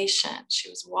confrontation. She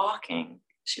was walking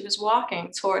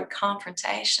toward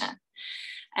confrontation.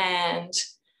 And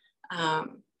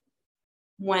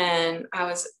when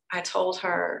I told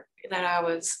her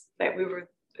that we were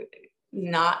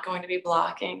not going to be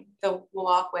blocking the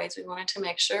walkways. We wanted to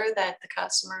make sure that the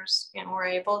customers, were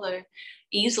able to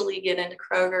easily get into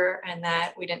Kroger, and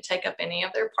that we didn't take up any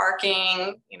of their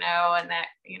parking, and that,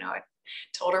 I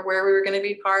told her where we were going to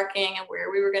be parking and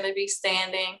where we were going to be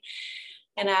standing.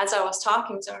 And as I was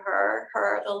talking to her,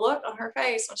 the look on her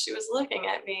face when she was looking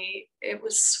at me, it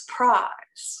was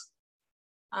surprise.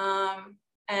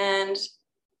 And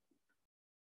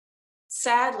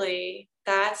sadly,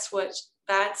 that's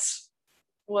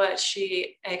what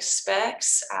she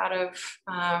expects out of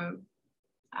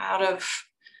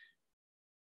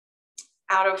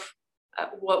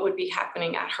what would be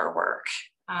happening at her work.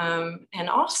 And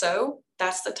also,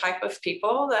 that's the type of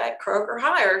people that Kroger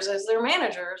hires as their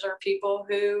managers, are people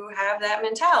who have that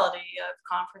mentality of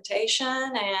confrontation.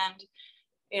 And,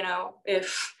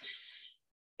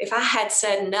 if I had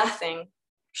said nothing,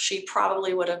 she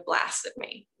probably would have blasted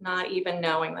me, not even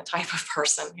knowing the type of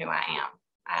person who I am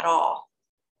at all.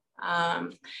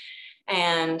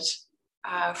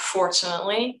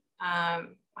 Fortunately,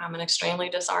 I'm an extremely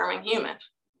disarming human.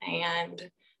 And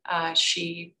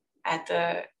she, at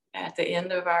the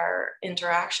end of our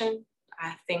interaction,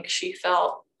 I think she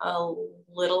felt a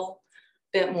little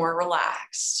bit more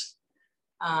relaxed.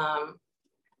 I'm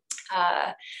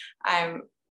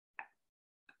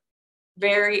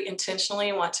very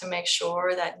intentionally want to make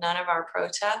sure that none of our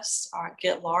protests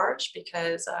get large,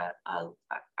 because I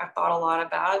thought a lot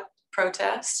about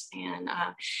protests, and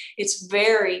it's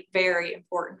very, very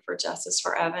important for Justice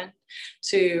for Evan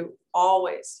to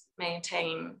always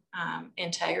maintain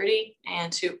integrity,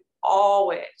 and to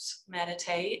always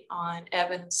meditate on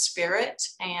Evan's spirit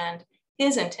and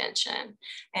his intention.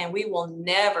 And we will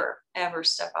never, ever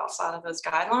step outside of those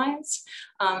guidelines,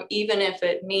 even if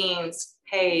it means,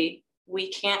 hey, we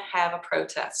can't have a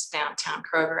protest downtown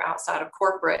Kroger outside of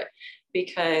corporate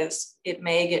because it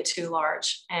may get too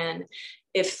large. And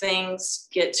if things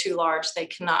get too large, they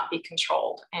cannot be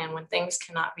controlled. And when things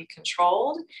cannot be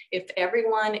controlled, if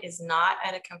everyone is not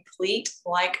at a complete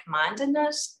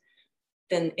like-mindedness,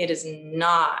 then it is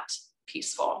not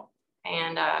peaceful.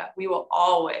 And we will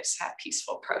always have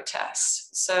peaceful protests.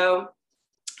 So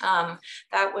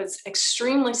that was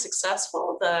extremely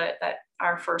successful,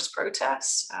 our first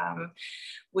protest.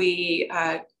 We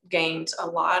gained a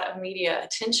lot of media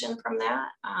attention from that,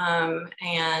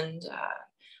 and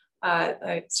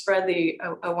spread the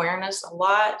awareness a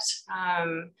lot.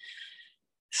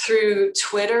 Through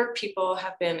Twitter, people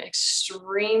have been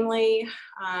extremely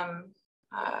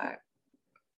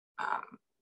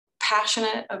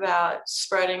passionate about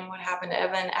spreading what happened to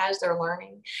Evan as they're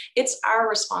learning. It's our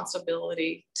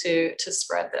responsibility to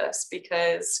spread this,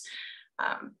 because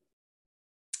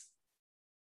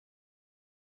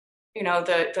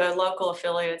the local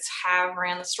affiliates have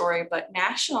ran the story, but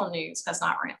national news has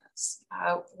not ran this.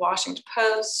 Washington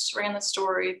Post ran the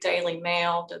story, Daily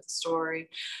Mail did the story,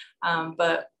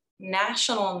 but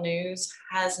national news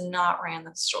has not ran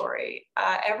the story.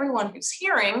 Everyone who's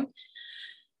hearing,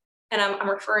 and I'm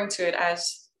referring to it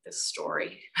as this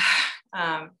story,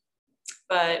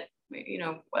 but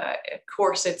of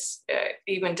course, it's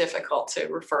even difficult to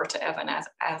refer to Evan as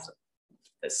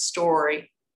this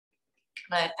story.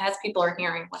 But as people are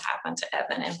hearing what happened to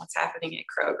Evan and what's happening at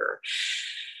Kroger,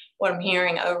 what I'm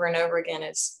hearing over and over again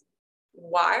is,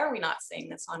 why are we not seeing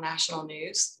this on national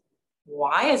news?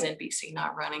 Why is NBC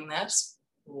not running this?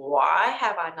 Why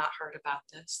have I not heard about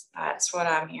this? That's what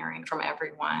I'm hearing from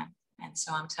everyone. And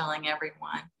so I'm telling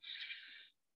everyone,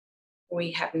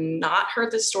 we have not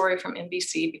heard this story from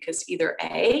NBC because either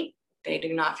A, they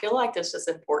do not feel like this is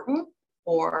important,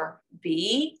 or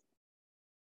B,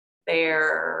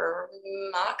 they're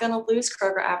not going to lose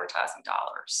Kroger advertising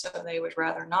dollars. So they would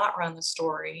rather not run the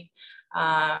story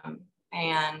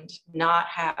and not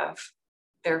have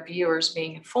their viewers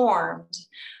being informed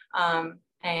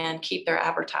and keep their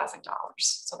advertising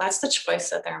dollars. So that's the choice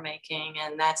that they're making,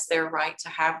 and that's their right to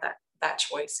have that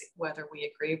choice, whether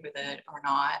we agree with it or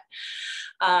not.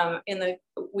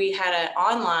 We had an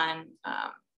online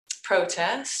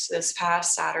protest this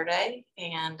past Saturday,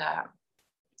 and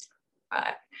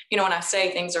when I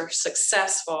say things are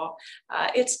successful,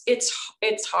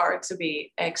 it's hard to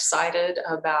be excited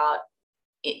about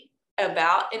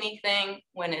anything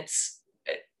when it's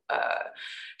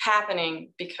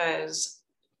happening because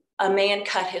a man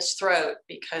cut his throat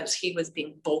because he was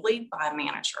being bullied by a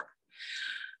manager.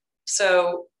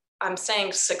 So I'm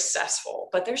saying successful,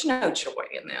 but there's no joy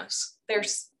in this.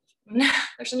 There's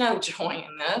no joy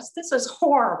in this. This is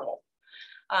horrible.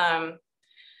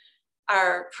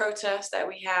 Our protest that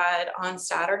we had on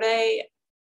Saturday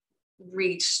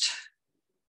reached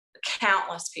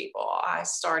countless people. I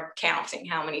started counting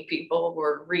how many people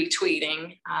were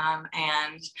retweeting,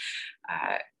 and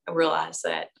I realized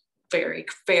that very,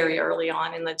 very early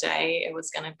on in the day, it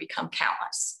was going to become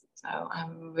countless. So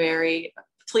I'm very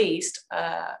pleased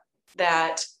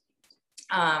that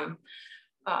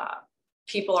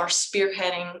people are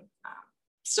spearheading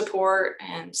support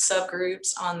and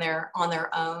subgroups on their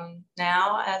own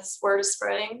now as word is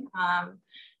spreading,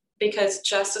 because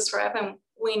Justice for Evan,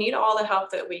 we need all the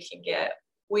help that we can get.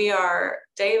 We are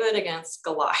David against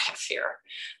Goliath here,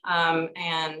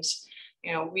 and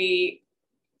we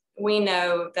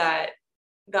know that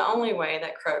the only way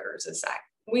that Kroger's is that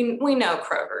we know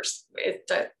Kroger's.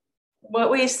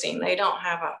 What we've seen, they don't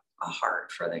have a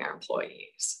heart for their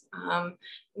employees.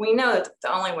 We know that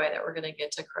the only way that we're going to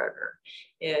get to Kroger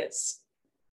is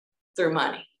through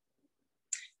money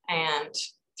and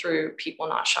through people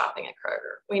not shopping at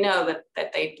Kroger. We know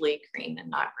that they bleed green and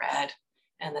not red,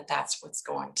 and that's what's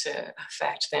going to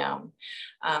affect them.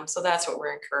 So that's what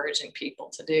we're encouraging people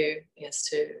to do, is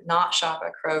to not shop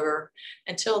at Kroger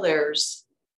until there's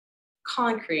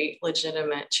concrete,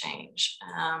 legitimate change.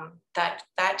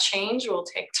 That change will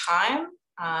take time.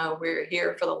 We're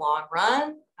here for the long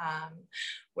run.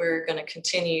 We're going to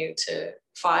continue to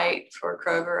fight for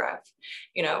Kroger.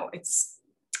 It's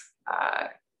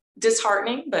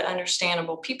disheartening, but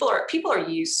understandable. People are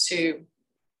used to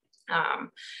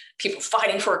people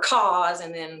fighting for a cause,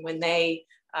 and then when they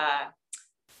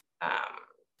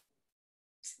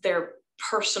their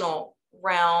personal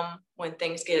realm, when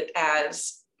things get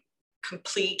as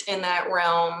complete in that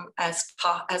realm as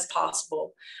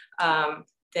possible,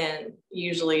 then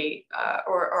usually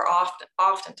or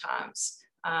oftentimes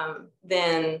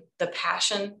then the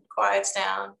passion quiets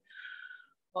down.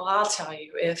 Well, I'll tell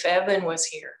you, if Evan was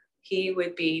here, he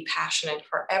would be passionate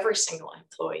for every single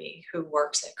employee who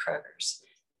works at Kroger's,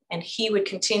 and he would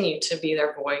continue to be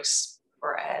their voice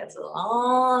for as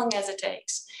long as it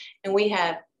takes. And we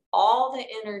have all the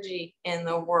energy in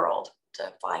the world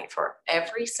to fight for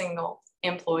every single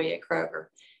employee at Kroger.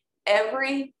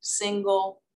 Every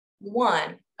single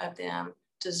one of them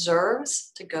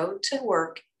deserves to go to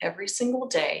work every single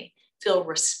day, feel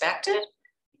respected,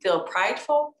 feel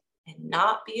prideful, and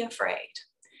not be afraid.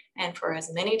 And for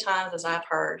as many times as I've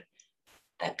heard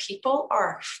that people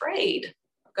are afraid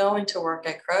of going to work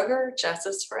at Kroger,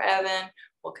 Justice for Evan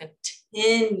will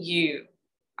continue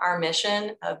our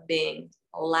mission of being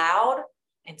loud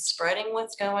and spreading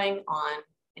what's going on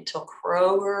until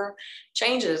Kroger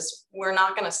changes. We're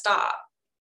not going to stop.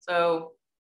 So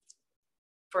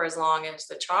for as long as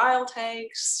the trial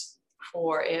takes,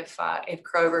 or if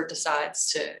Kroger decides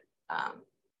to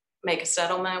make a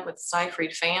settlement with the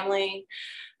Seyfried family,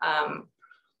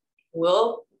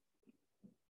 we're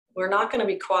not going to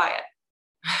be quiet.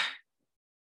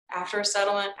 After a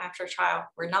settlement, after a trial,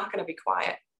 we're not going to be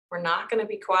quiet. We're not going to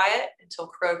be quiet until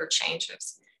Kroger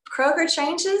changes. If Kroger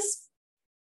changes,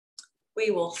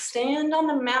 we will stand on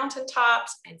the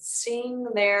mountaintops and sing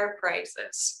their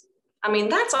praises. I mean,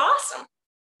 that's awesome.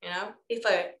 If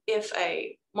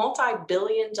a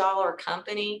multi-billion-dollar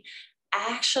company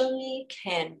actually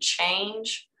can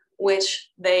change, which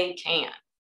they can.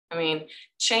 I mean,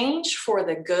 change for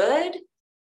the good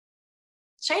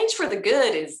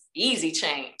is easy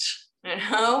change,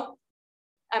 I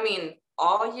mean,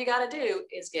 all you got to do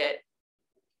is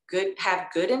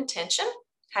have good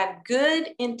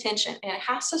intention, and it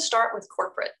has to start with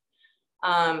corporate.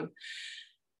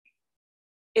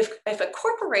 If a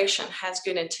corporation has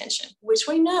good intention, which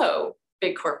we know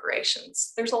big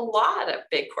corporations, there's a lot of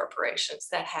big corporations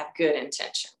that have good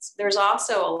intentions. There's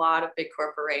also a lot of big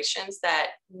corporations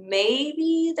that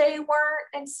maybe they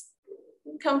weren't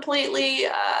completely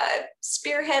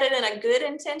spearheaded in a good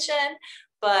intention,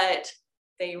 but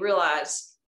they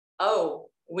realize, oh,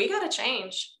 we got to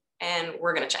change, and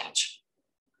we're going to change.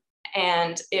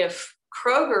 And if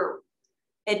Kroger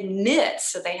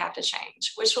admits that they have to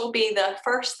change, which will be the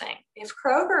first thing, if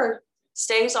Kroger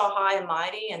stays all high and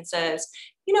mighty and says,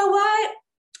 you know what,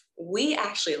 we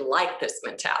actually like this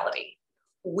mentality,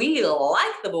 we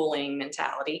like the bullying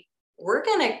mentality, we're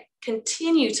going to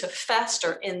continue to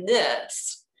fester in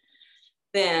this,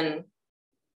 then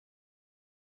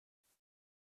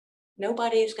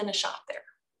nobody's going to shop there.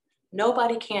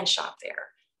 Nobody can shop there.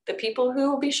 The people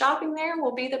who will be shopping there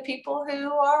will be the people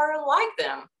who are like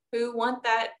them, who want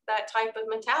that type of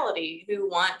mentality, who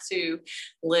want to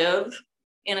live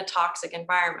in a toxic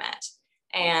environment.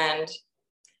 And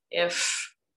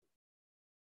if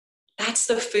that's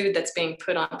the food that's being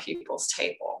put on people's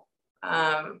table,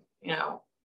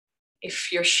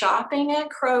 if you're shopping at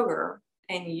Kroger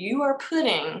and you are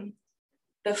putting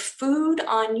the food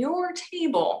on your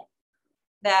table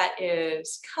that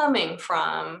is coming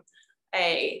from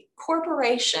a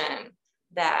corporation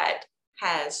that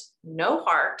has no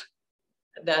heart,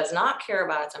 does not care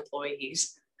about its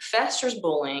employees, festers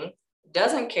bullying,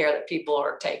 doesn't care that people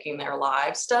are taking their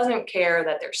lives, doesn't care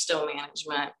that there's still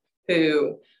management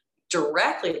who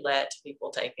directly led to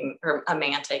people taking, or a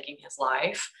man taking his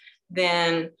life,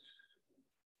 then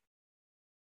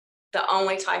the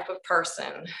only type of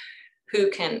person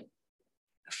who can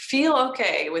feel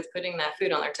okay with putting that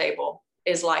food on their table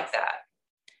is like that.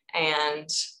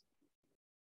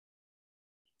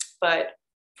 But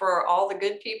for all the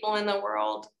good people in the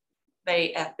world,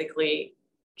 they ethically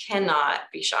cannot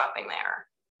be shopping there.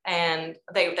 And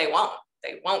they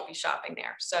won't be shopping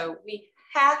there. So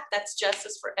that's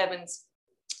Justice for Evans.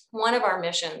 One of our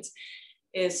missions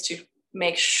is to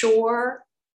make sure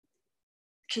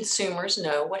consumers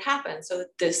know what happened, so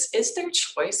that this is their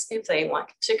choice if they want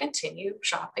to continue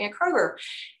shopping at Kroger.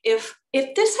 If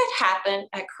this had happened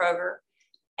at Kroger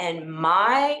and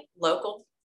my local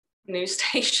news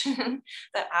station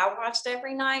that I watched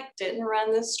every night didn't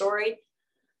run this story,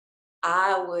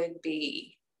 I would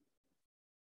be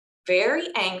very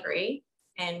angry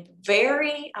and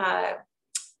very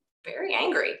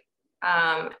angry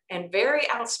and very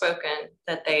outspoken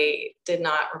that they did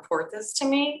not report this to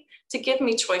me, to give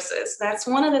me choices. That's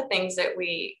one of the things that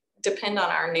we depend on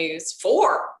our news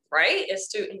for, right? Is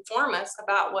to inform us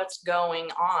about what's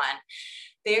going on.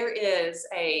 There is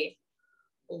a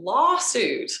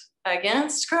lawsuit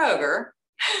against Kroger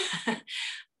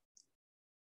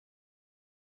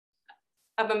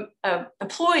of an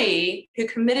employee who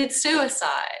committed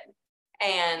suicide,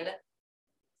 and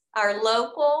our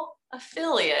local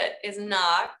affiliate is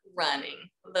not running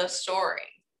the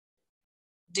story.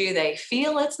 Do they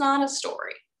feel it's not a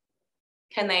story?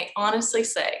 Can they honestly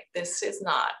say this is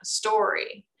not a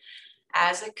story?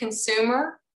 As a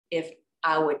consumer, if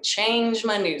I would change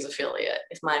my news affiliate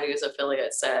if my news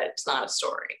affiliate said it's not a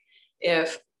story.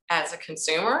 If as a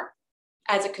consumer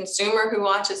who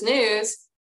watches news,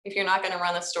 if you're not going to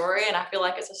run a story and I feel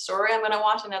like it's a story, I'm going to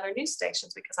watch another news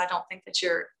stations because I don't think that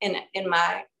you're in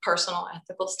my personal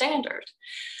ethical standard.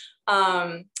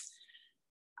 Our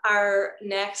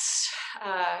next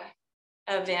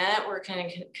event, we're going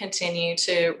to continue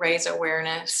to raise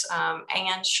awareness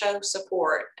and show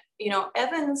support.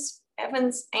 Evan's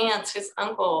aunts, his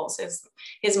uncles,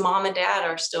 his mom and dad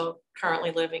are still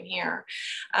currently living here.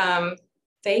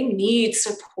 They need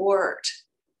support.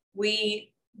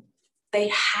 They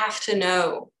have to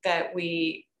know that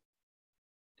we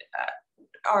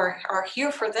are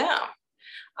here for them.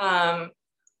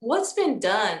 What's been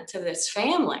done to this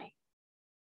family?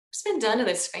 What's been done to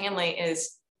this family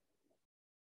is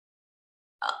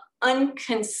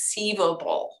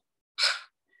unconceivable.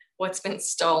 What's been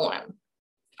stolen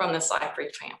from the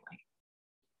Seyfried family.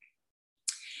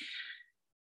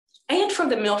 And from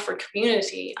the Milford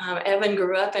community. Evan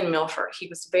grew up in Milford. He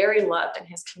was very loved in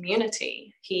his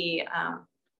community. He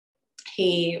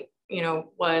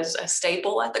was a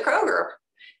staple at the Kroger.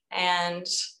 And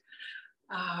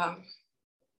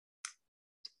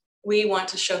we want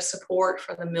to show support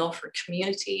for the Milford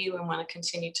community. We want to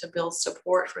continue to build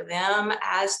support for them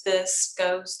as this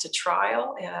goes to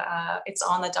trial. It's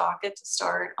on the docket to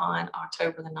start on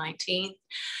October the 19th.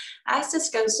 As this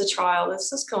goes to trial,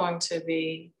 this is going to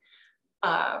be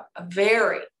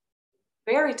very,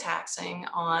 very taxing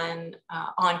on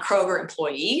Kroger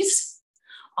employees,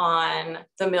 on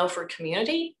the Milford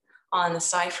community, on the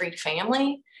Seyfried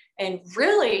family, and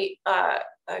really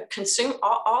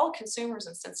all consumers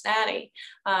in Cincinnati.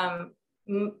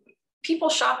 People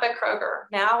shop at Kroger.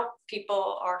 Now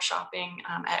people are shopping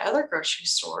at other grocery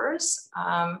stores,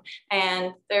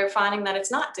 and they're finding that it's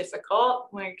not difficult.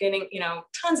 We're getting,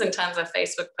 tons and tons of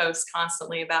Facebook posts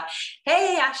constantly about,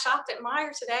 hey, I shopped at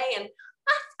Meijer today and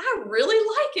I really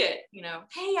like it.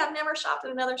 Hey, I've never shopped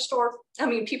at another store. I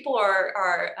mean, people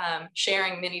are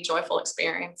sharing many joyful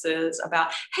experiences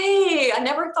about, hey, I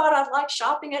never thought I'd like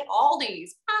shopping at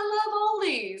Aldi's. I love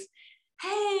Aldi's.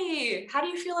 Hey, how do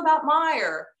you feel about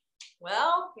Meijer?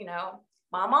 Well,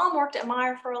 my mom worked at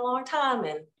Meijer for a long time,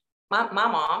 and my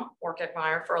mom worked at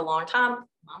Meijer for a long time.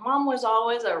 My mom was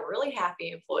always a really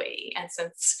happy employee. And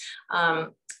since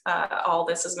all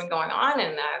this has been going on,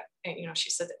 and she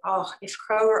said, oh, if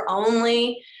Kroger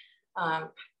only,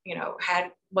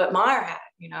 had what Meijer had,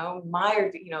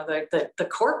 Meijer, the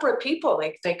corporate people,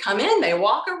 they come in, they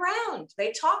walk around,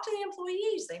 they talk to the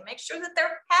employees, they make sure that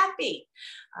they're happy.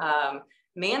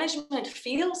 Management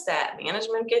feels that.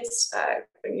 Management gets,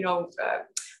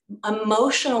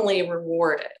 emotionally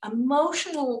rewarded.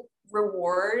 Emotional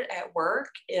reward at work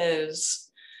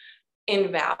is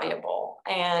invaluable.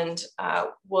 And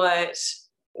what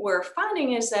we're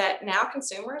finding is that now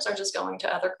consumers are just going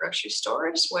to other grocery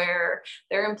stores where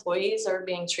their employees are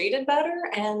being treated better,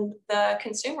 and the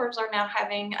consumers are now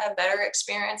having a better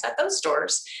experience at those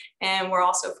stores. And we're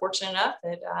also fortunate enough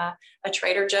that a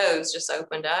Trader Joe's just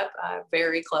opened up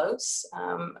very close.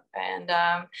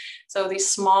 So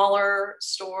these smaller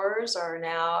stores are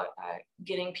now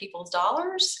getting people's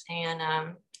dollars,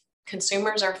 and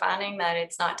consumers are finding that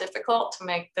it's not difficult to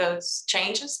make those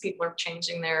changes. People are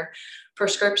changing their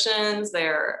prescriptions,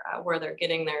 where they're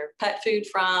getting their pet food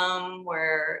from,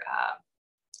 where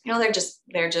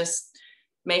they're just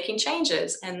making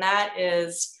changes, and that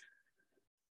is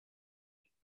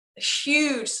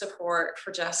huge support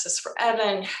for Justice for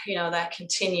Evan. That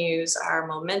continues our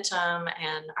momentum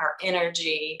and our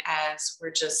energy as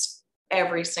we're just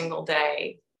every single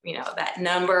day. That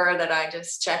number that I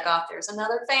just check off, there's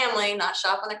another family not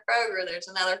shopping at Kroger. There's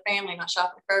another family not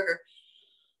shopping at Kroger.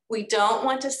 We don't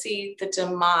want to see the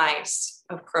demise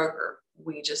of Kroger.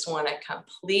 We just want a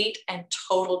complete and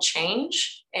total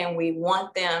change. And we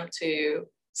want them to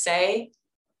say,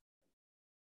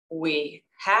 we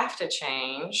have to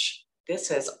change. This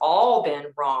has all been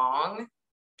wrong.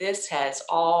 This has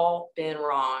all been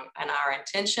wrong. And our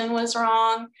intention was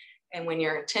wrong. And when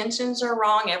your intentions are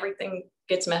wrong, everything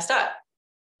gets messed up.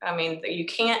 I mean, you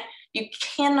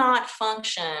cannot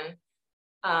function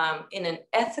in an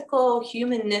ethical,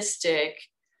 humanistic,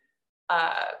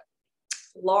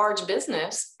 large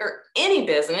business, or any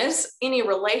business, any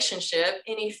relationship,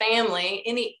 any family,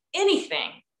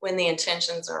 anything, when the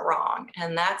intentions are wrong.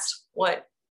 And that's what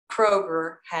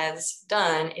Kroger has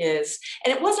done and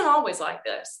it wasn't always like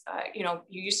this. You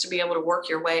used to be able to work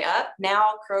your way up.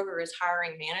 Now Kroger is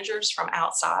hiring managers from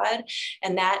outside,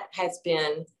 and that's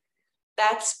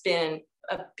been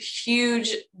a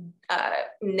huge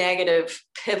negative,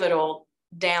 pivotal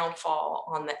downfall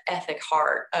on the ethic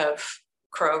heart of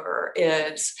Kroger.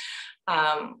 Is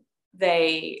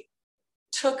they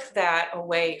took that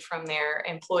away from their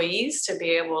employees to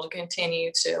be able to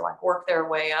continue to work their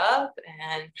way up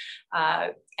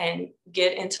and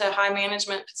get into high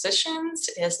management positions.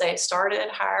 As they started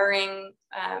hiring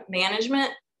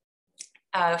management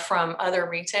from other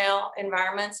retail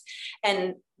environments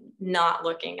and not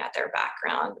looking at their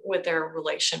background with their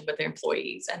relation with their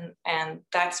employees. And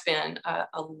that's been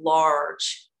a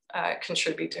large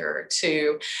contributor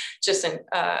to just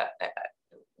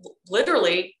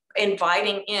literally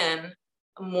inviting in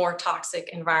a more toxic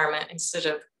environment instead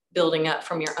of building up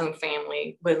from your own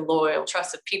family with loyal,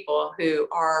 trusted people who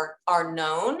are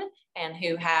known and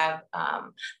who have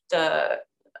the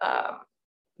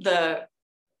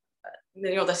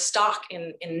stock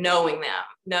in knowing them,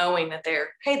 knowing that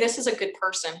hey, this is a good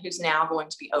person who's now going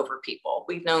to be over people.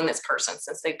 We've known this person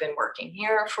since they've been working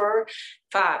here for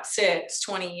 5, 6,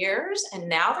 20 years, and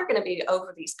now they're going to be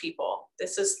over these people.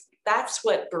 That's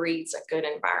what breeds a good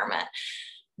environment.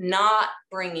 Not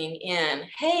bringing in,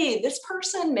 hey, this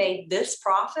person made this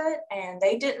profit and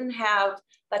they didn't have.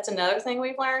 That's another thing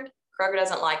we've learned. Kroger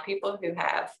doesn't like people who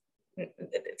have.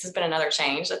 This has been another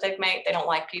change that they've made. They don't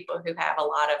like people who have a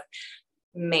lot of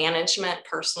management,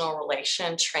 personal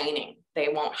relation training. They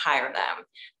won't hire them.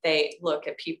 They look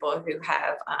at people who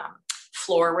have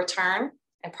floor return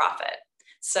and profit.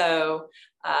 So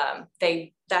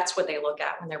that's what they look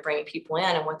at when they're bringing people in.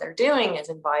 And what they're doing is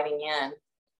inviting in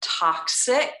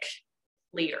toxic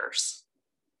leaders.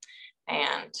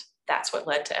 And that's what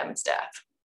led to Evan's death.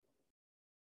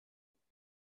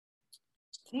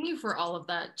 Thank you for all of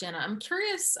that, Jenna. I'm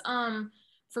curious,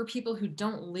 for people who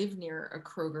don't live near a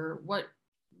Kroger,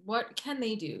 what can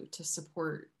they do to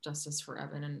support Justice for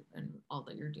Evan and all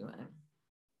that you're doing?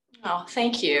 Oh,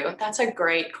 thank you. That's a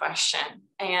great question.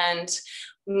 And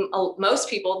most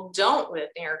people don't live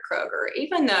near Kroger,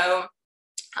 even though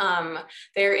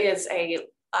there is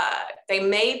they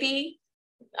may be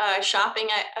shopping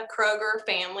at a Kroger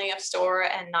family of store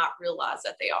and not realize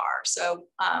that they are. So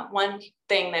one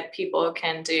thing that people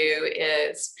can do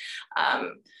is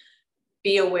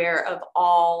be aware of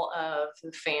all of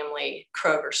the family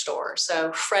Kroger stores.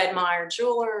 So Fred Meyer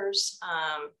Jewelers,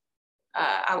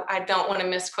 I don't want to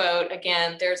misquote.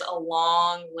 Again, there's a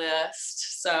long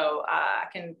list, so I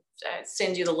can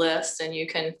send you the list and you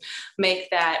can make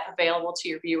that available to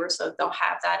your viewers so that they'll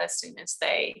have that as soon as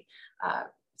they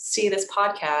see this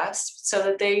podcast, so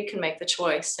that they can make the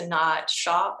choice to not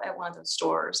shop at one of those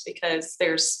stores, because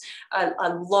there's a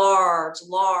large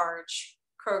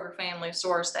Kroger family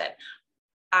stores that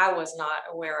I was not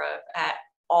aware of at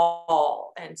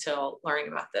all until learning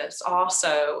about this.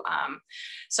 Also,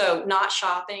 so not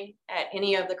shopping at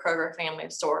any of the Kroger family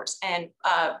stores, and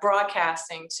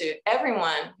broadcasting to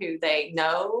everyone who they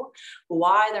know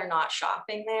why they're not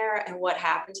shopping there and what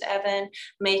happened to Evan,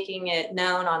 making it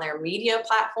known on their media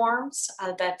platforms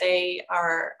that they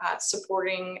are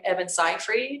supporting Evan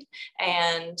Seyfried,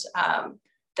 and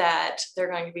that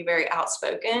they're going to be very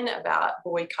outspoken about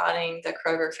boycotting the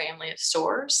Kroger family of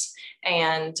stores,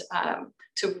 and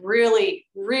to really,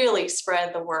 really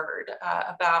spread the word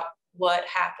about what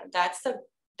happened. That's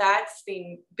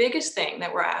the biggest thing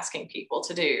that we're asking people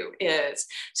to do, is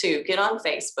to get on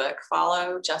Facebook,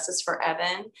 follow Justice for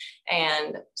Evan,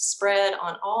 and spread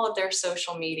on all of their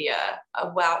social media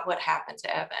about what happened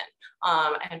to Evan.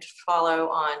 And follow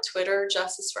on Twitter,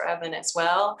 Justice for Evan as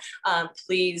well.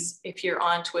 Please, if you're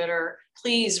on Twitter,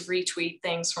 please retweet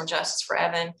things from Justice for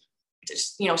Evan.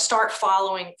 Just, start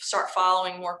following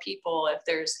more people. If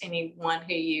there's anyone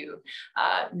who you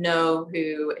know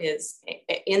who is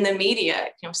in the media,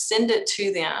 send it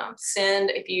to them.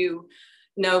 If you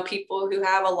know people who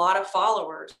have a lot of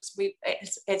followers,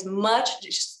 as much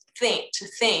just think,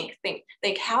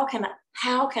 how can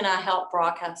I help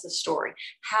broadcast this story?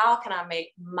 How can I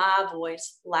make my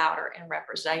voice louder and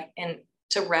represent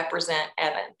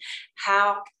Evan?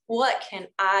 What can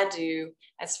I do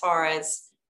as far as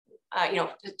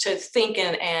to think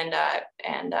and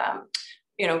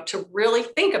to really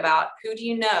think about who do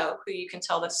you know who you can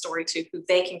tell this story to, who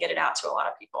they can get it out to a lot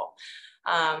of people.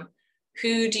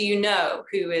 Who do you know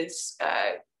who is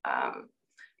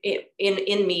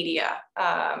in media,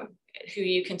 who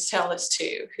you can tell this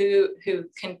to, who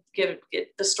can get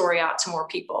the story out to more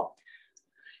people.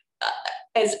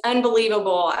 As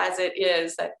unbelievable as it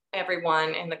is that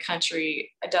everyone in the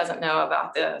country doesn't know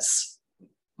about this,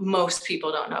 most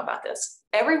people don't know about this.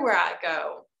 Everywhere I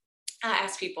go, I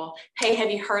ask people, hey,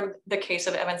 have you heard the case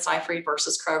of Evan Seyfried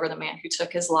versus Kroger, the man who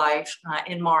took his life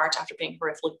in March after being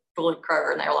horrifically bullied at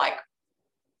Kroger? And they're like,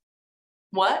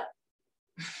 what?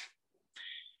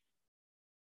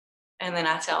 And then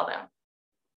I tell them,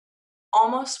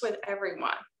 almost with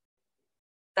everyone,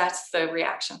 that's the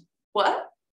reaction. What?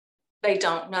 They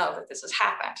don't know that this has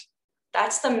happened.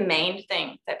 That's the main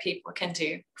thing that people can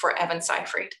do for Evan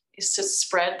Seyfried, is to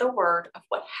spread the word of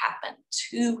what happened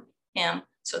to him,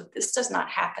 so this does not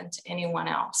happen to anyone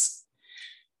else.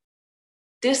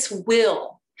 This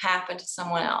will happen to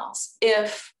someone else.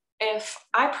 If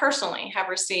I personally have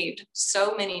received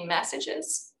so many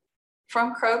messages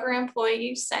from Kroger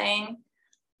employees saying,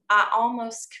 I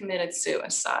almost committed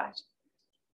suicide.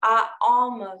 I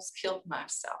almost killed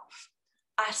myself.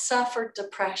 I suffered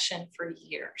depression for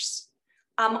years.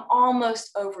 I'm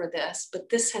almost over this, but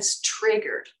this has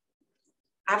triggered.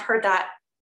 I've heard that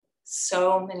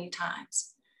so many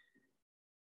times.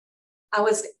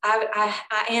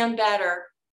 I am better,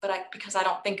 but because I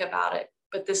don't think about it,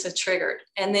 but this is triggered.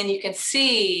 And then you can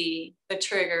see the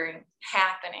triggering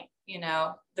happening,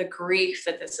 the grief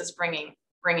that this is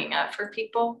bringing up for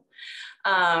people.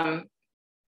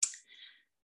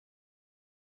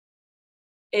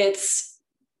 It's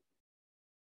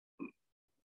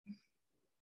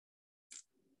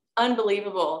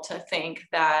unbelievable to think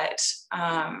that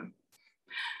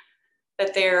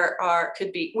that there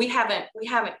could be. We haven't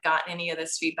gotten any of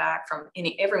this feedback from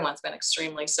everyone's been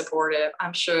extremely supportive.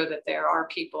 I'm sure that there are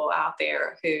people out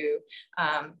there who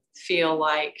feel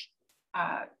like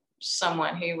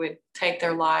someone who would take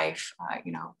their life,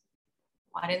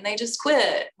 why didn't they just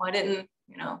quit? Why didn't,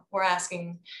 we're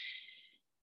asking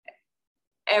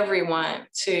everyone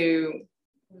to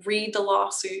read the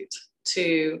lawsuit,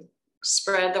 to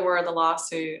spread the word of the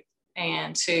lawsuit,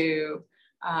 and to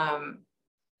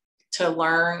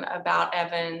learn about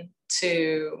Evan,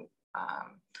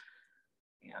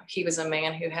 he was a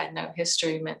man who had no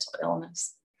history of mental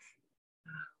illness,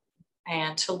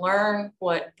 and to learn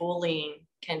what bullying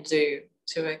can do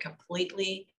to a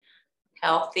completely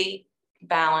healthy,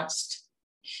 balanced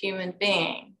human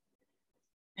being,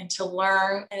 and to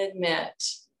learn and admit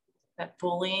that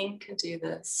bullying can do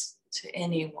this to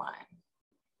anyone.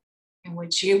 And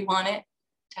would you want it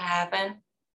to happen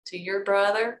to your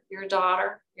brother, your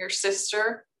daughter, your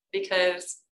sister,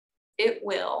 because it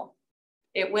will.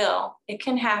 It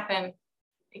can happen.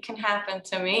 It can happen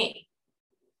to me.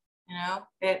 I'm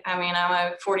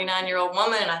a 49-year-old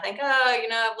woman, and I think,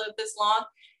 I've lived this long.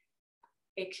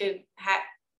 It could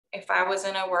if I was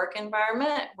in a work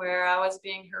environment where I was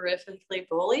being horrifically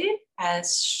bullied,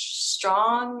 as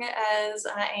strong as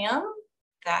I am,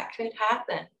 that could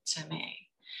happen to me.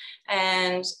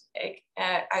 And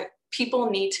people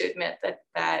need to admit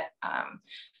that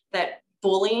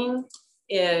bullying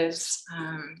is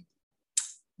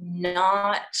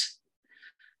not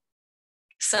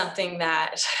something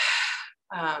that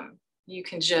you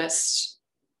can just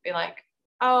be like,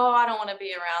 oh, I don't want to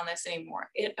be around this anymore.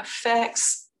 It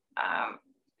affects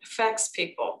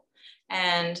people,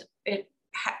 and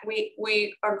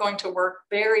we are going to work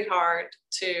very hard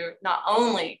to not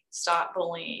only stop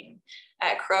bullying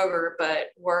at Kroger,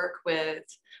 but work with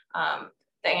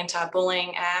the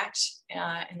Anti-Bullying Act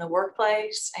in the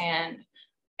workplace and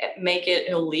make it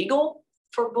illegal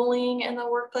for bullying in the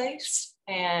workplace.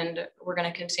 And we're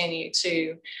going to continue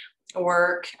to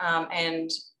work and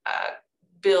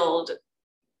build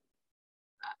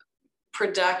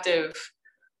productive,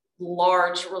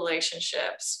 large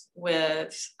relationships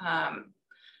with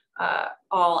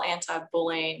all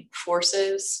anti-bullying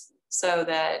forces, so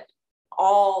that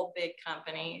all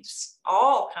companies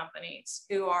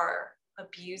who are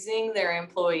abusing their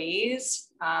employees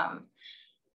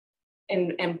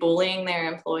and bullying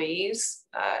their employees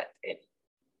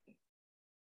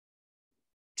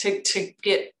to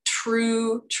get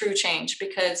true change.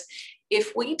 Because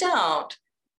if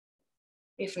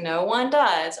no one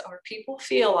does, or people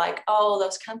feel like, oh,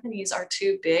 those companies are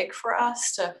too big for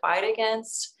us to fight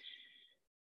against,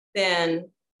 then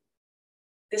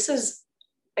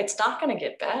it's not going to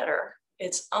get better.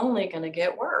 It's only going to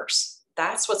get worse.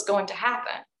 That's what's going to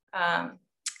happen.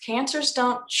 Cancers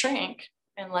don't shrink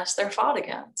unless they're fought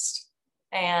against.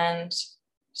 And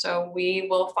so we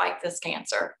will fight this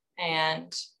cancer.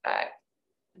 And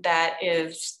that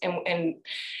is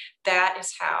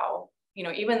how,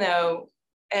 even though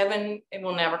Evan, it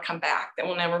will never come back, there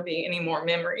will never be any more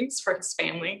memories for his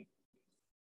family.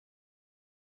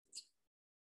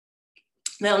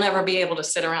 They'll never be able to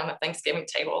sit around the Thanksgiving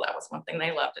table. That was one thing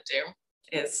they love to do,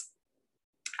 is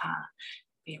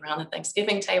be around the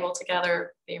Thanksgiving table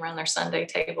together, be around their Sunday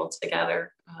table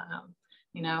together.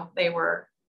 They were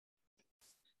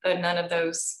none of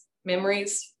those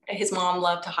memories. His mom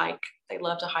loved to hike. They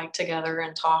loved to hike together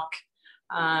and talk.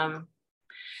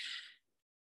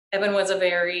 Evan was a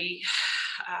very,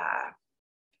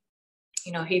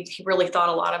 he really thought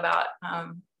a lot about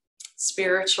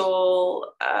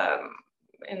spiritual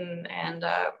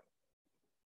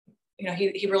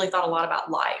he really thought a lot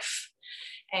about life.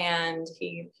 And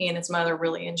he and his mother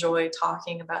really enjoyed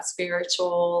talking about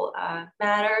spiritual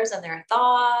matters and their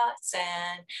thoughts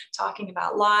and talking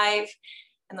about life.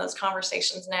 And those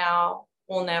conversations now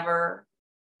will never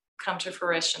come to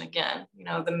fruition again.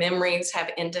 The memories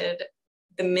have ended.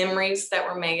 The memories that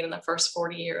were made in the first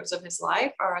 40 years of his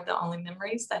life are the only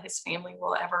memories that his family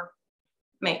will ever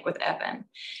make with Evan.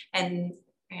 And,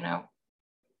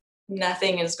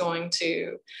 nothing is going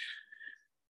to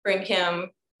bring him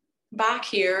back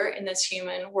here in this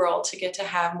human world to get to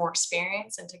have more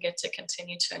experience and to get to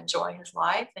continue to enjoy his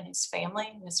life, and his family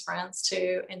and his friends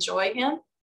to enjoy him.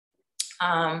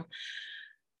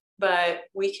 But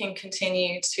we can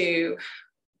continue to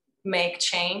make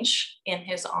change in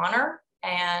his honor,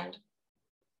 and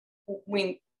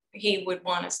he would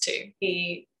want us to.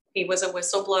 He was a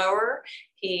whistleblower.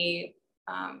 He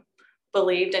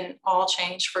believed in all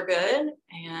change for good,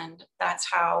 and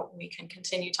that's how we can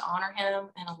continue to honor him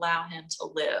and allow him to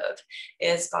live,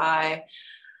 is by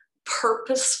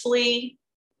purposefully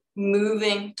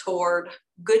moving toward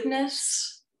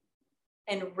goodness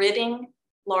and ridding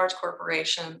large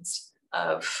corporations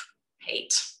of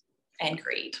hate and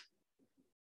greed.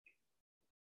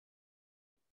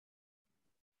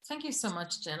 Thank you so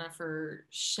much, Jenna, for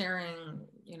sharing,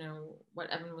 what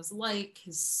Evan was like,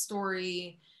 his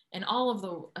story, and all of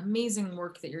the amazing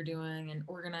work that you're doing and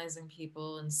organizing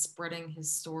people and spreading his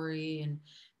story and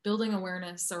building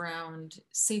awareness around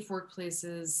safe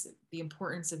workplaces, the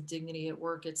importance of dignity at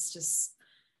work. It's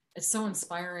so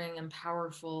inspiring and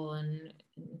powerful. And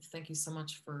thank you so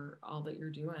much for all that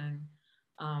you're doing.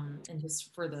 And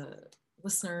just for the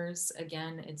listeners,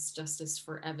 again, it's Justice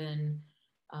for Evan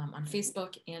on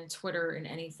Facebook and Twitter, and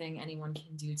anything anyone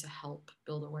can do to help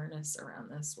build awareness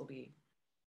around this will be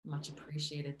much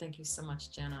appreciated. Thank you so much,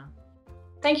 Jenna.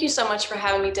 Thank you so much for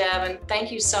having me, Deb, and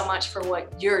thank you so much for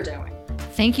what you're doing.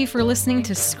 Thank you for listening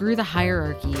to Screw the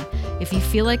Hierarchy. If you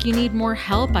feel like you need more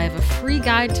help, I have a free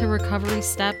guide to recovery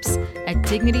steps at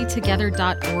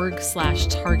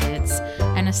dignitytogether.org/targets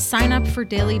and a sign up for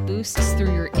daily boosts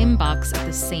through your inbox at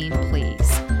the same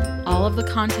place. All of the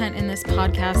content in this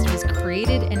podcast was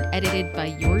created and edited by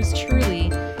yours truly,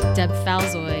 Deb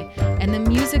Falzoy, and the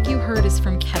music you heard is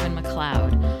from Kevin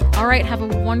MacLeod. All right, have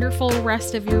a wonderful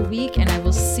rest of your week, and I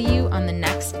will see you on the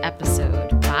next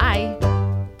episode. Bye.